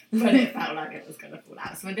 But it felt like it was going to fall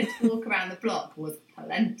out. So a little walk around the block was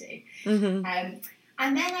plenty.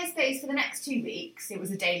 And then I suppose for the next 2 weeks, it was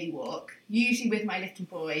a daily walk, usually with my little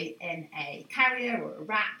boy in a carrier or a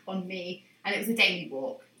wrap on me. And it was a daily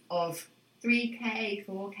walk of 3K,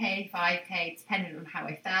 4K, 5K, depending on how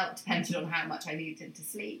I felt, depending on how much I needed to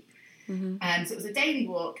sleep. So it was a daily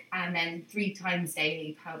walk and then 3 times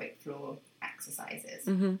daily pelvic floor exercises.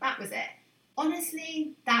 That was it.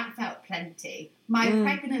 Honestly, that felt plenty. My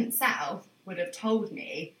pregnant self would have told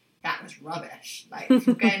me that was rubbish. Like, if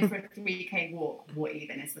you're going for a 3K walk, what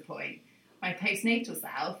even is the point? My postnatal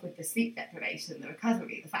self, with the sleep deprivation, the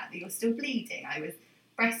recovery, the fact that you're still bleeding, I was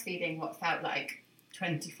breastfeeding what felt like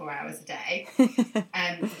 24 hours a day.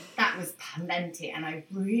 That was plenty, and I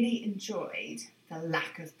really enjoyed the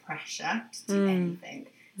lack of pressure to do anything.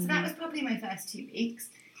 So that was probably my first 2 weeks.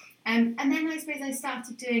 And then I suppose I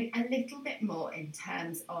started doing a little bit more in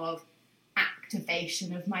terms of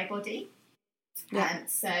activation of my body.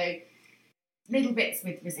 So little bits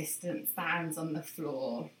with resistance bands on the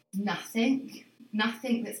floor, nothing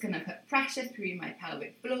that's going to put pressure through my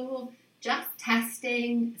pelvic floor, just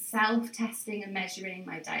testing, self-testing and measuring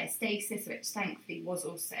my diastasis, which thankfully was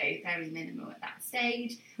also very minimal at that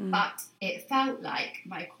stage, but it felt like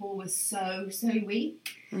my core was so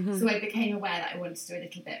weak. So I became aware that I wanted to do a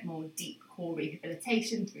little bit more deep core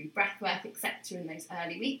rehabilitation through breathwork, etc. in those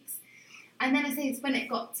early weeks. And then I say it's when it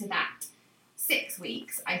got to that 6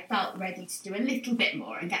 weeks, I felt ready to do a little bit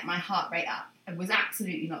more and get my heart rate up. I was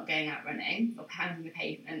absolutely not going out running or pounding the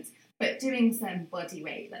pavement, but doing some body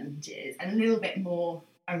weight lunges and a little bit more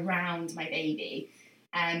around my baby.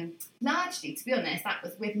 Largely, to be honest, that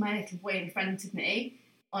was with my little boy in front of me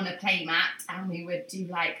on a play mat, and we would do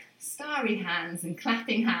like starry hands and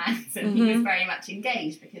clapping hands, and he was very much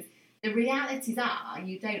engaged, because the realities are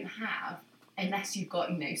you don't have, unless you've got,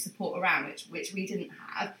 support around, which we didn't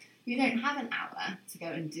have, you don't have an hour to go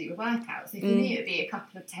and do a workout. So for me, it would be a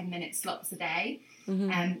couple of 10-minute slots a day.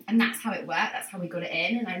 And that's how it worked. That's how we got it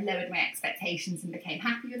in. And I lowered my expectations and became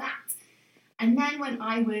happy with that. And then when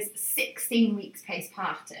I was 16 weeks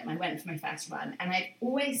postpartum, I went for my first run. And I'd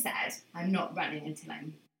always said, I'm not running until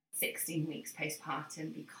I'm 16 weeks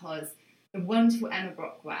postpartum, because the wonderful Emma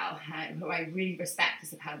Brockwell, who I really respect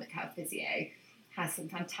as a pelvic health physio, has some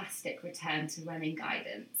fantastic return to running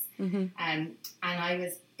guidance. And I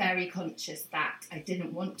was very conscious that I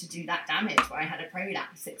didn't want to do that damage where I had a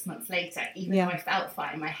prolapse 6 months later, even though I felt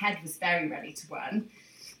fine. My head was very ready to run.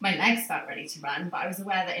 my legs felt ready to run, but I was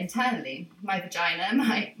aware that internally my vagina,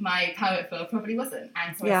 my pelvic floor probably wasn't.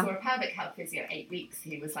 And so I saw a pelvic health physio 8 weeks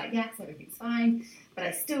who was like, yes, everything's fine. But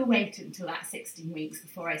I still waited until that 16 weeks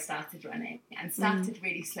before I started running, and started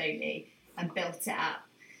really slowly and built it up.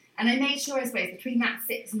 And I made sure, I suppose, between that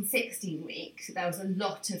 6 and 16 weeks, there was a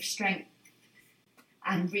lot of strength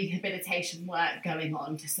and rehabilitation work going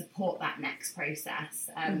on to support that next process.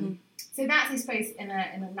 So that's, I suppose, in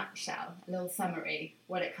a nutshell, a little summary,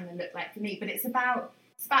 what it kind of looked like for me. But it's about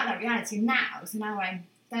that reality now. So now I'm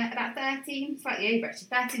about 13, slightly over actually,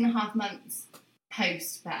 13 and a half months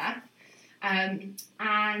post-birth. And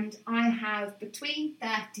I have between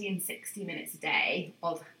 30 and 60 minutes a day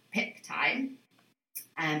of PIP time.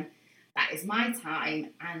 That is my time,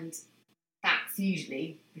 and that's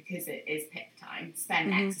usually, because it is PIP time,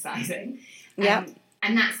 spent exercising.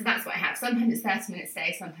 And that's what I have. Sometimes it's 30 minutes a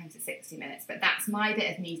day, sometimes it's 60 minutes, but that's my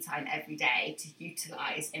bit of me time every day to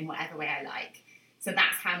utilise in whatever way I like. So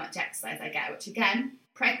that's how much exercise I get, which again,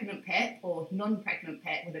 pregnant PIP or non-pregnant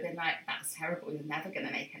PIP would have been like, that's terrible, you're never going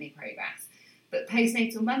to make any progress. But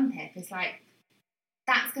postnatal mum PIP is like,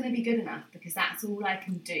 that's going to be good enough because that's all I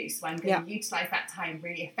can do. So I'm going to utilise that time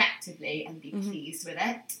really effectively and be pleased with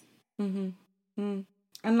it.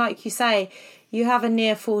 And like you say, you have a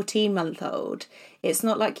near 14-month-old. It's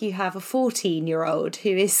not like you have a 14-year-old who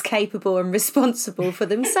is capable and responsible for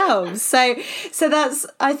themselves. So that's,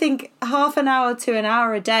 I think, half an hour to an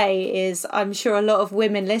hour a day is, I'm sure a lot of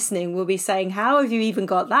women listening will be saying, how have you even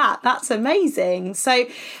got that? That's amazing. So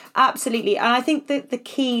absolutely. And I think that the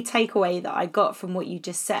key takeaway that I got from what you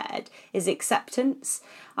just said is acceptance.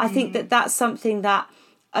 I think that that's something that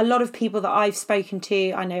a lot of people that I've spoken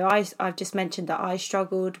to, I know I've just mentioned that I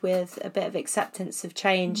struggled with a bit of acceptance of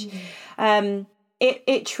change.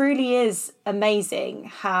 It truly is amazing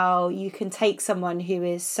how you can take someone who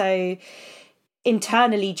is so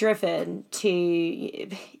internally driven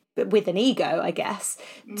with an ego, I guess,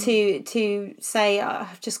 to say,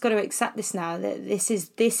 I've just got to accept this now, that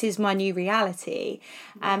this is my new reality,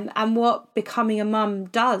 and what becoming a mum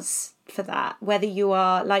does for that, whether you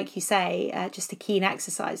are, like you say, just a keen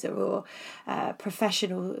exerciser or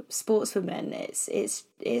professional sportswoman.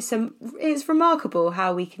 It's remarkable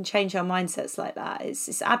how we can change our mindsets like that.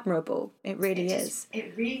 It's admirable. It really is.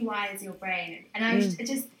 It rewires your brain. And I was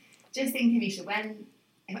just thinking, Misha, am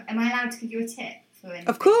I allowed to give you a tip for when?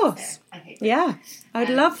 Of course. Okay. Yeah, I'd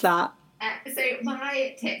love that. So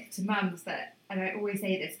my tip to mums and I always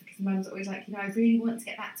say this because mums are always like, I really want to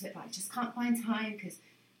get back to it, but I just can't find time because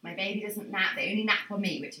my baby doesn't nap. They only nap on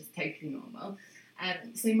me, which is totally normal.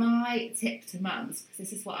 So my tip to mums, because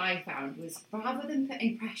this is what I found, was rather than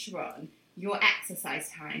putting pressure on your exercise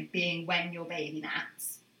time being when your baby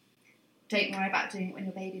naps, don't worry about doing it when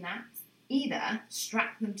your baby naps. Either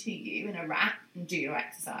strap them to you in a wrap and do your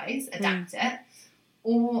exercise, adapt it,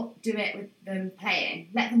 or do it with them playing.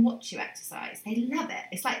 Let them watch you exercise. They love it.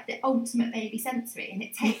 It's like the ultimate baby sensory, and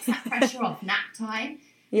it takes that pressure off nap time.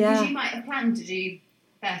 Because you might have planned to do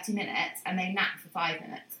 30 minutes and they nap for 5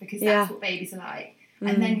 minutes because that's what babies are like.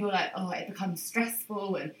 And then you're like, oh, it becomes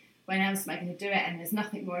stressful, and when else am I going to do it? And there's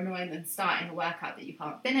nothing more annoying than starting a workout that you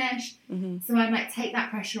can't finish. So I'm like, take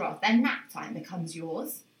that pressure off. Then nap time becomes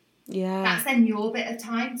yours. That's then your bit of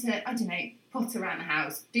time to, I don't know, potter around the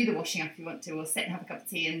house, do the washing up if you want to, or sit and have a cup of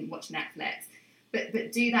tea and watch Netflix. But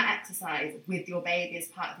do that exercise with your baby as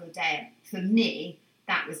part of your day. For me,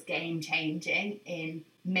 that was game changing in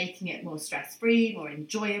making it more stress-free, more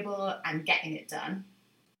enjoyable, and getting it done.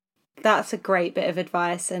 That's a great bit of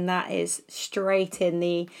advice, and that is straight in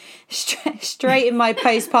my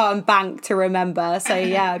postpartum bank to remember. So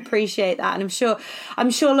yeah, I appreciate that, and I'm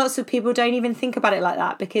sure lots of people don't even think about it like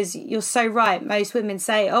that, because you're so right. Most women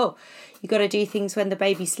say, "Oh, you got to do things when the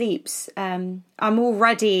baby sleeps." I'm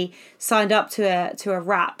already signed up to a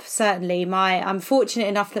wrap. Certainly, I'm fortunate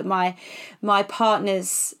enough that my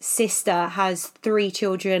partner's sister has 3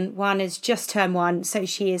 children. One has just turned 1, so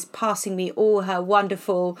she is passing me all her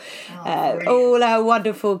wonderful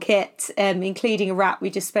kit, including a wrap. We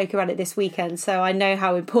just spoke about it this weekend, so I know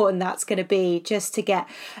how important that's going to be, just to get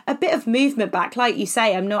a bit of movement back. Like you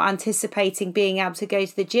say, I'm not anticipating being able to go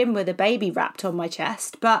to the gym with a baby wrapped on my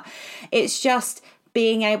chest, but it's just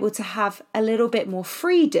being able to have a little bit more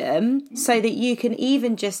freedom so that you can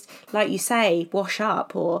even just, like you say, wash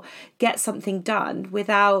up or get something done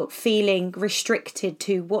without feeling restricted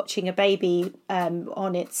to watching a baby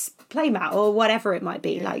on its playmat or whatever it might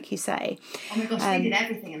be, like you say. Oh my gosh, we did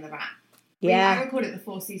everything in the wrap. I recorded the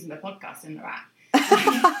 4th season of the podcast in the wrap.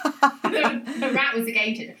 The wrap was a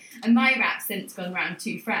game changer. And my wrap's since gone around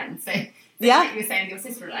 2 friends. So Like you were saying, your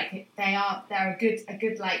sister, like they're a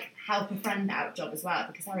good like help a friend out job as well,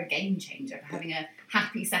 because they're a game changer for having a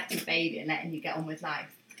happy, settled baby and letting you get on with life.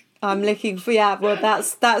 I'm looking for, well,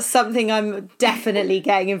 that's something I'm definitely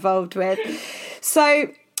getting involved with.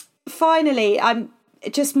 So finally, I'm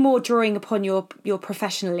just more drawing upon your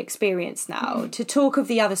professional experience now to talk of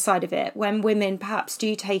the other side of it, when women perhaps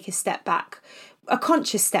do take a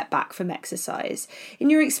conscious step back from exercise. In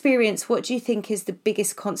your experience, what do you think is the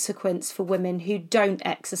biggest consequence for women who don't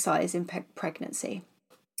exercise in pregnancy?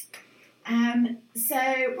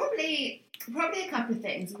 So probably a couple of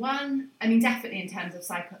things. One, I mean, definitely in terms of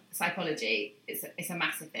psychology, it's a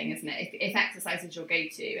massive thing, isn't it? If exercise is your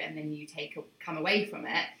go-to and then you come away from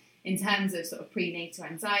it, in terms of sort of prenatal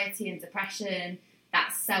anxiety and depression,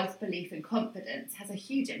 that self-belief and confidence has a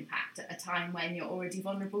huge impact at a time when you're already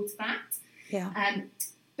vulnerable to that. Yeah.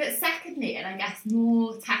 But secondly, and I guess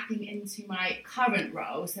more tapping into my current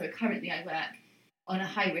role, so currently I work on a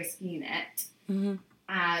high-risk unit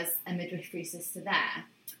as a midwifery sister there,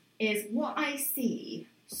 is what I see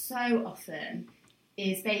so often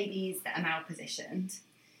is babies that are malpositioned.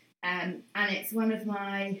 And it's one of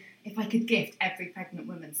if I could gift every pregnant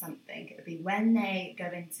woman something, it would be when they go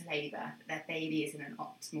into labour, that their baby is in an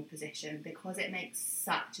optimal position, because it makes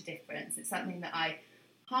such a difference. It's something that I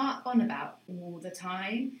harp on about all the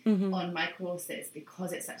time on my courses,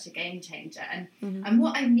 because it's such a game changer. And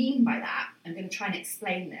what I mean by that, I'm going to try and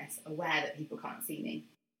explain this, aware that people can't see me.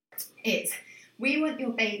 It's, we want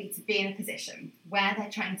your baby to be in a position where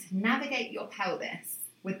they're trying to navigate your pelvis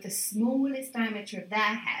with the smallest diameter of their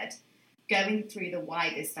head going through the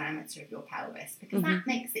widest diameter of your pelvis, because that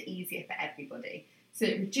makes it easier for everybody. So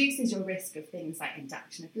it reduces your risk of things like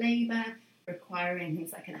induction of labour, requiring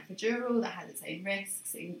things like an epidural that has its own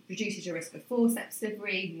risks. It reduces your risk of forceps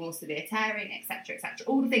delivery, more severe tearing, etc., etc.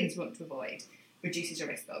 All the things you want to avoid, reduces your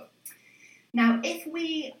risk of. Now, if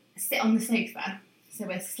we sit on the sofa, so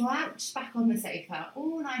we're slouched back on the sofa,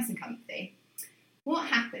 all nice and comfy, what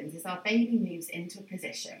happens is our baby moves into a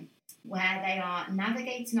position where they are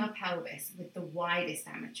navigating our pelvis with the widest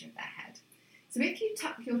diameter of their head. So if you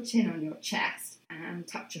tuck your chin on your chest and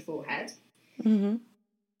touch your forehead,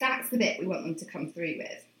 that's the bit we want them to come through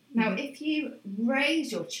with. Now, if you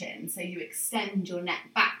raise your chin, so you extend your neck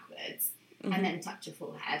backwards and then touch your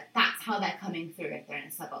forehead, that's how they're coming through if they're in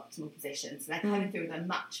a suboptimal position. So they're coming through with a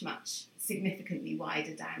much, much significantly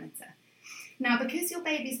wider diameter. Now, because your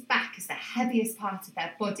baby's back is the heaviest part of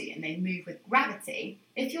their body and they move with gravity,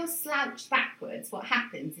 if you're slouched backwards, what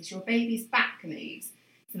happens is your baby's back moves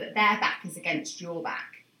so that their back is against your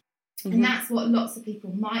back. And that's what lots of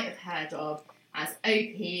people might have heard of as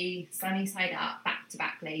OP, sunny side up,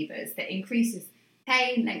 back-to-back labours, that increases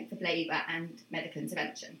pain, length of labour and medical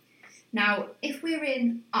intervention. Now, if we're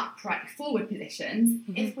in upright forward positions,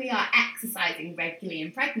 if we are exercising regularly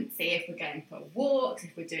in pregnancy, if we're going for walks,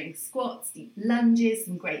 if we're doing squats, deep lunges,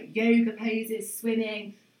 some great yoga poses,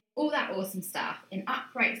 swimming, all that awesome stuff in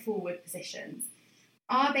upright forward positions,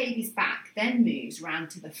 our baby's back then moves round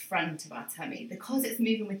to the front of our tummy because it's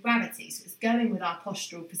moving with gravity, so it's going with our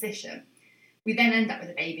postural position. We then end up with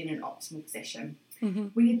a baby in an optimal position.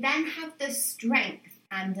 We then have the strength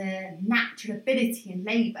and the natural ability in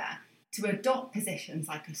labour to adopt positions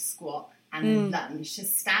like a squat and a lunge, to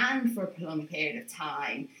stand for a prolonged period of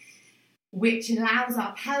time, which allows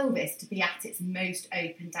our pelvis to be at its most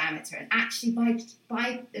open diameter. And actually,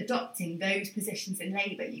 by adopting those positions in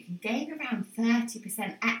labour, you can gain around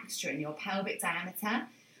 30% extra in your pelvic diameter,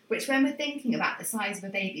 which, when we're thinking about the size of a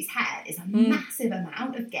baby's head, is a massive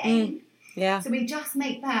amount of gain. Yeah. So we just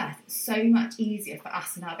make birth so much easier for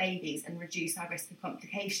us and our babies and reduce our risk of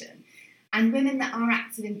complication. And women that are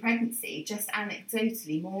active in pregnancy, just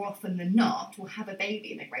anecdotally, more often than not, will have a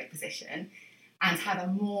baby in a great position and have a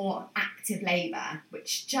more active labour,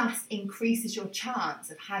 which just increases your chance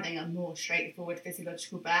of having a more straightforward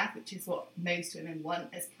physiological birth, which is what most women want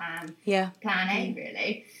as plan A,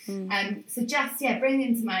 really. So just, bringing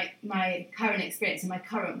into my current experience and my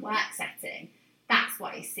current work setting, that's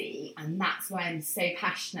what I see, and that's why I'm so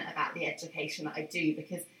passionate about the education that I do,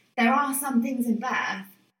 because there are some things in birth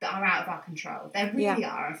that are out of our control. There really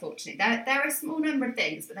are, unfortunately. There are a small number of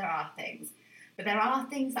things, but there are things. But there are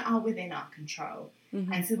things that are within our control.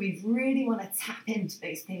 And so we really want to tap into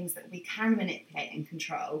those things that we can manipulate and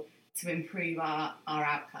control to improve our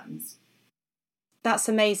outcomes. That's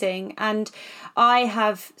amazing. And I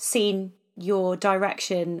have seen your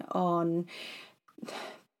direction on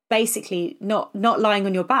basically not lying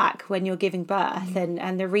on your back when you're giving birth,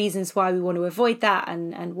 and the reasons why we want to avoid that,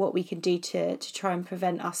 and what we can do to try and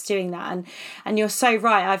prevent us doing that. And you're so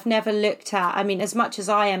right. I've never looked at, I mean, as much as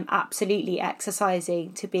I am absolutely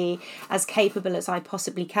exercising to be as capable as I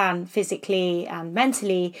possibly can physically and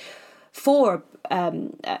mentally for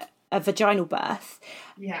a vaginal birth,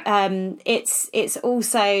 it's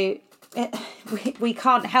also, we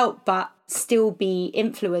can't help but still be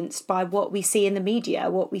influenced by what we see in the media,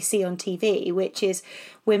 what we see on TV, which is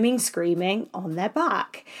women screaming on their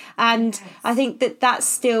back. And I think that's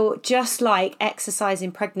still, just like exercise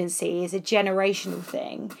in pregnancy is a generational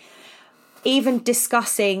thing. Even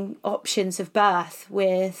discussing options of birth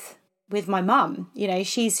with my mum,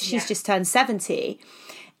 she's just turned 70.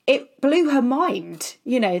 It blew her mind,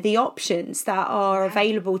 the options that are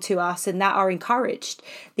available to us and that are encouraged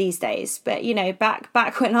these days. But,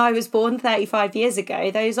 back when I was born 35 years ago,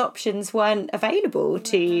 those options weren't available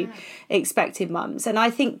to expecting mums. And I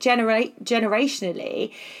think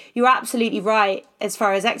generationally, you're absolutely right as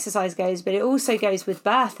far as exercise goes, but it also goes with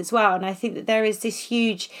birth as well. And I think that there is this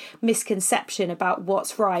huge misconception about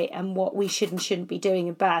what's right and what we should and shouldn't be doing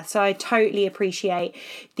in birth. So I totally appreciate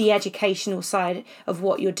the educational side of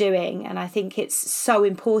what you're doing. And I think it's so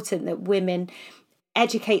important that women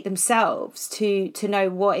educate themselves to know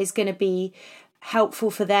what is going to be helpful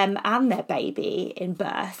for them and their baby in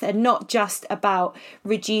birth, and not just about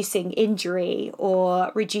reducing injury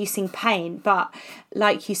or reducing pain, but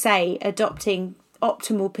like you say, adopting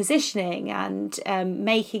optimal positioning and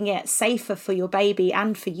making it safer for your baby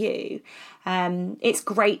and for you. It's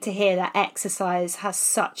great to hear that exercise has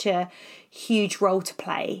such a huge role to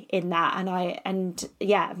play in that, and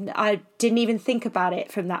I didn't even think about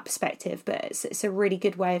it from that perspective, but it's a really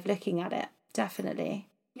good way of looking at it, definitely.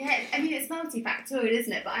 Yeah, I mean, it's multifactorial,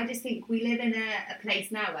 isn't it? But I just think we live in a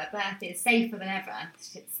place now where birth is safer than ever,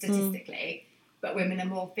 statistically, but women are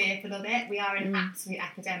more fearful of it. We are in an absolute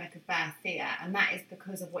epidemic of birth fear, and that is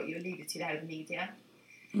because of what you alluded to there with the media.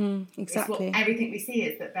 Exactly. Everything we see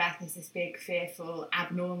is that birth is this big, fearful,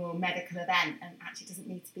 abnormal medical event, and actually doesn't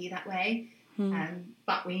need to be that way.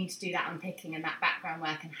 But we need to do that unpicking and that background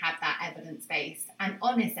work and have that evidence-based and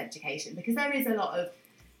honest education, because there is a lot of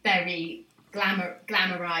very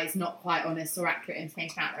glamorized, not quite honest or accurate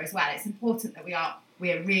information out there as well. It's important that we are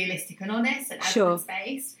realistic and honest and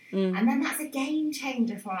evidence-based, and then that's a game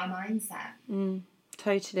changer for our mindset.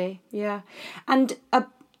 Totally, yeah. And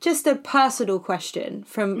just a personal question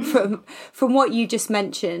from what you just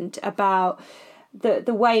mentioned about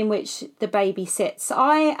the way in which the baby sits.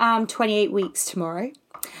 I am 28 weeks tomorrow.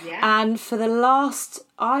 Yeah. And for the last,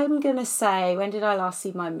 I'm going to say, when did I last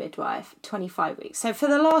see my midwife? 25 weeks. So for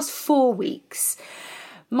the last 4 weeks,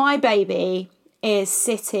 my baby is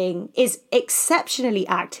exceptionally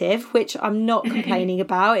active, which I'm not complaining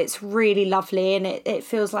about. It's really lovely, and it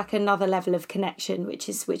feels like another level of connection, which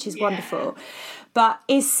is wonderful. But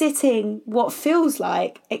is sitting what feels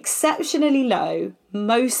like exceptionally low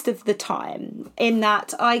most of the time, in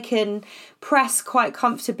that I can press quite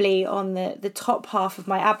comfortably on the top half of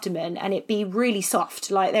my abdomen and it be really soft,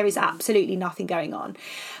 like there is absolutely nothing going on.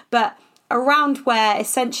 But around where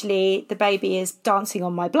essentially the baby is dancing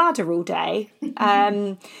on my bladder all day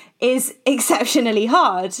is exceptionally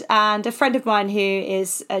hard. And a friend of mine who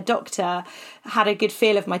is a doctor had a good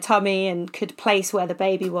feel of my tummy and could place where the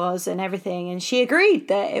baby was and everything. And she agreed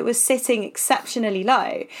that it was sitting exceptionally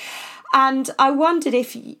low. And I wondered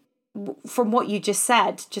if, from what you just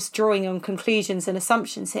said, just drawing on conclusions and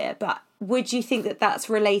assumptions here, but would you think that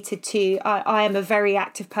that's related to, I am a very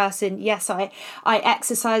active person. Yes, I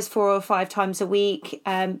exercise 4 or 5 times a week.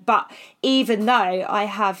 But even though I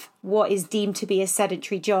have what is deemed to be a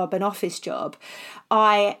sedentary job, an office job,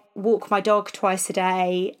 I walk my dog twice a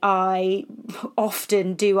day. I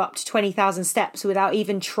often do up to 20,000 steps without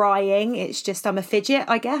even trying. It's just I'm a fidget,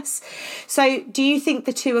 I guess. So do you think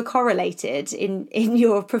the two are correlated in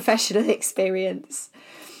your professional experience?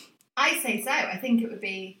 I say so. I think it would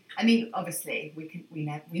be, I mean, obviously we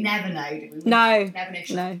never know, do we? No. Never know.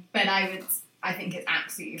 No. But I think it's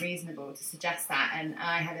absolutely reasonable to suggest that, and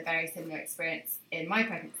I had a very similar experience in my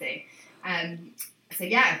pregnancy. So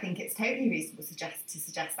yeah, I think it's totally reasonable to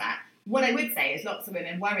suggest that. What I would say is lots of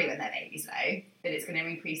women worry when their baby's low that it's going to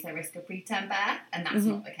increase their risk of preterm birth, and that's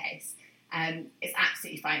not the case. It's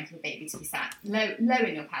absolutely fine for the baby to be sat low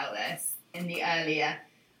in your pelvis in the earlier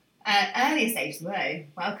stages of the womb.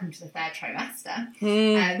 Welcome to the third trimester.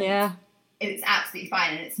 Yeah. It's absolutely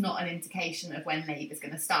fine, and it's not an indication of when labour is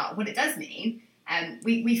going to start. What it does mean,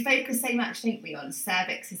 we focus so much, don't we, on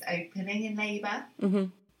cervix's opening in labour,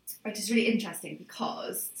 which is really interesting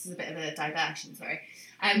because, this is a bit of a diversion, sorry,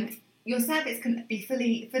 your cervix can be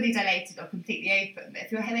fully dilated or completely open, but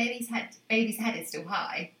if your baby's head is still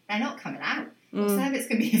high, they're not coming out. Your cervix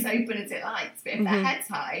can be as open as it likes, but if their head's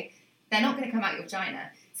high, they're not going to come out your vagina.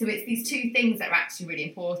 So it's these two things that are actually really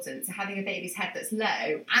important. So having a baby's head that's low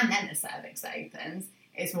and then the cervix opens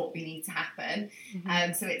is what we need to happen.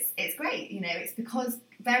 So it's great, it's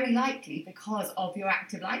very likely because of your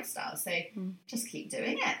active lifestyle. So just keep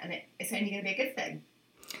doing it, and it's only going to be a good thing.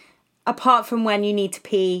 Apart from when you need to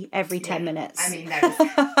pee every 10 minutes. I mean, there is.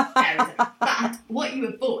 But what you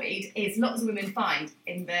avoid is lots of women find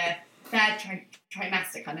in the third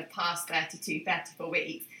trimester, kind of past 32, 34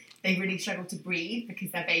 weeks, they really struggle to breathe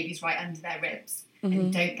because their baby's right under their ribs. And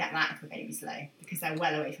you don't get that if your baby's low because they're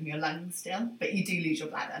well away from your lungs still, but you do lose your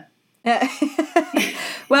bladder.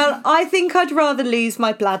 Well, I think I'd rather lose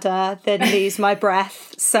my bladder than lose my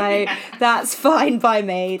breath, so that's fine by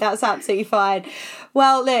me. That's absolutely fine.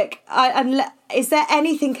 Well, look, is there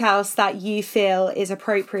anything else that you feel is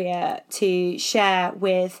appropriate to share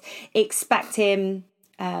with expecting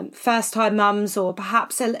first-time mums, or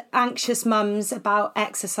perhaps anxious mums about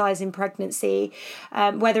exercise in pregnancy,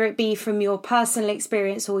 whether it be from your personal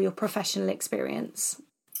experience or your professional experience?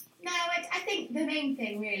 No, I think the main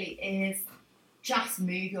thing really is just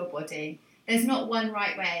move your body. There's not one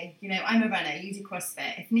right way. I'm a runner, you do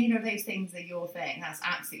CrossFit. If neither of those things are your thing, that's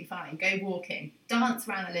absolutely fine. Go walking, dance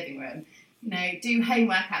around the living room, do home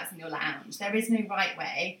workouts in your lounge. There is no right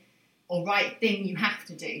way or right thing you have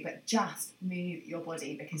to do, but just move your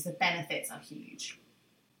body because the benefits are huge.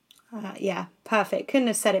 Yeah, perfect. Couldn't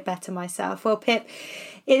have said it better myself. Well, Pip,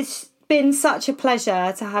 it's been such a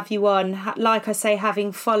pleasure to have you on. Like I say,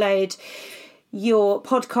 having followed your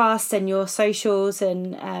podcast and your socials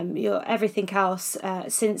and your everything else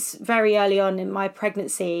since very early on in my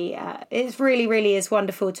pregnancy, it really, really is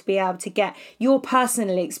wonderful to be able to get your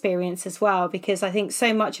personal experience as well, because I think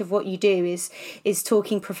so much of what you do is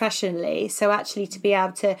talking professionally. So actually to be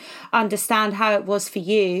able to understand how it was for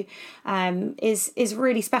you is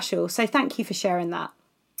really special. So thank you for sharing that.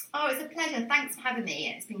 Oh, it's a pleasure. Thanks for having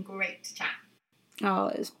me. It's been great to chat. Oh,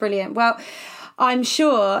 it's brilliant. Well, I'm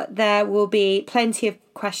sure there will be plenty of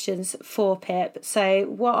questions for Pip. So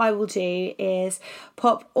what I will do is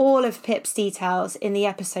pop all of Pip's details in the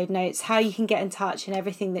episode notes, how you can get in touch and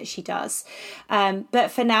everything that she does.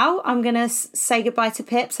 But for now, I'm going to say goodbye to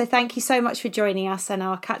Pip. So thank you so much for joining us, and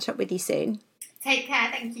I'll catch up with you soon. Take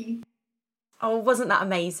care. Thank you. Oh, wasn't that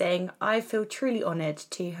amazing? I feel truly honoured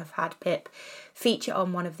to have had Pip feature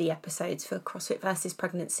on one of the episodes for CrossFit versus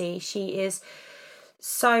Pregnancy. She is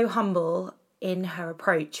so humble in her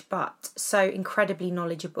approach, but so incredibly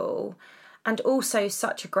knowledgeable, and also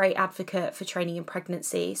such a great advocate for training in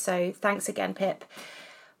pregnancy. So thanks again, Pip.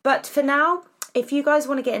 But for now, if you guys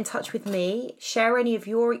want to get in touch with me, share any of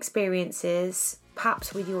your experiences,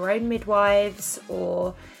 perhaps with your own midwives,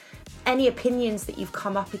 or any opinions that you've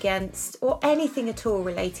come up against, or anything at all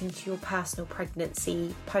relating to your personal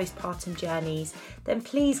pregnancy, postpartum journeys, then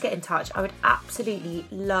please get in touch. I would absolutely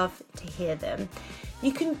love to hear them.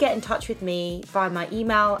 You can get in touch with me via my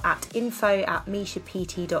email at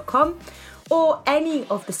info@mishapt.com, or any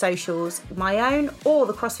of the socials, my own or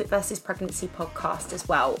the CrossFit versus Pregnancy podcast as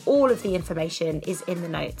well. All of the information is in the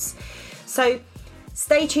notes. So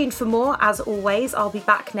stay tuned for more. As always, I'll be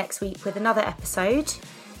back next week with another episode.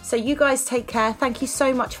 So you guys take care. Thank you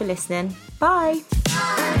so much for listening. Bye.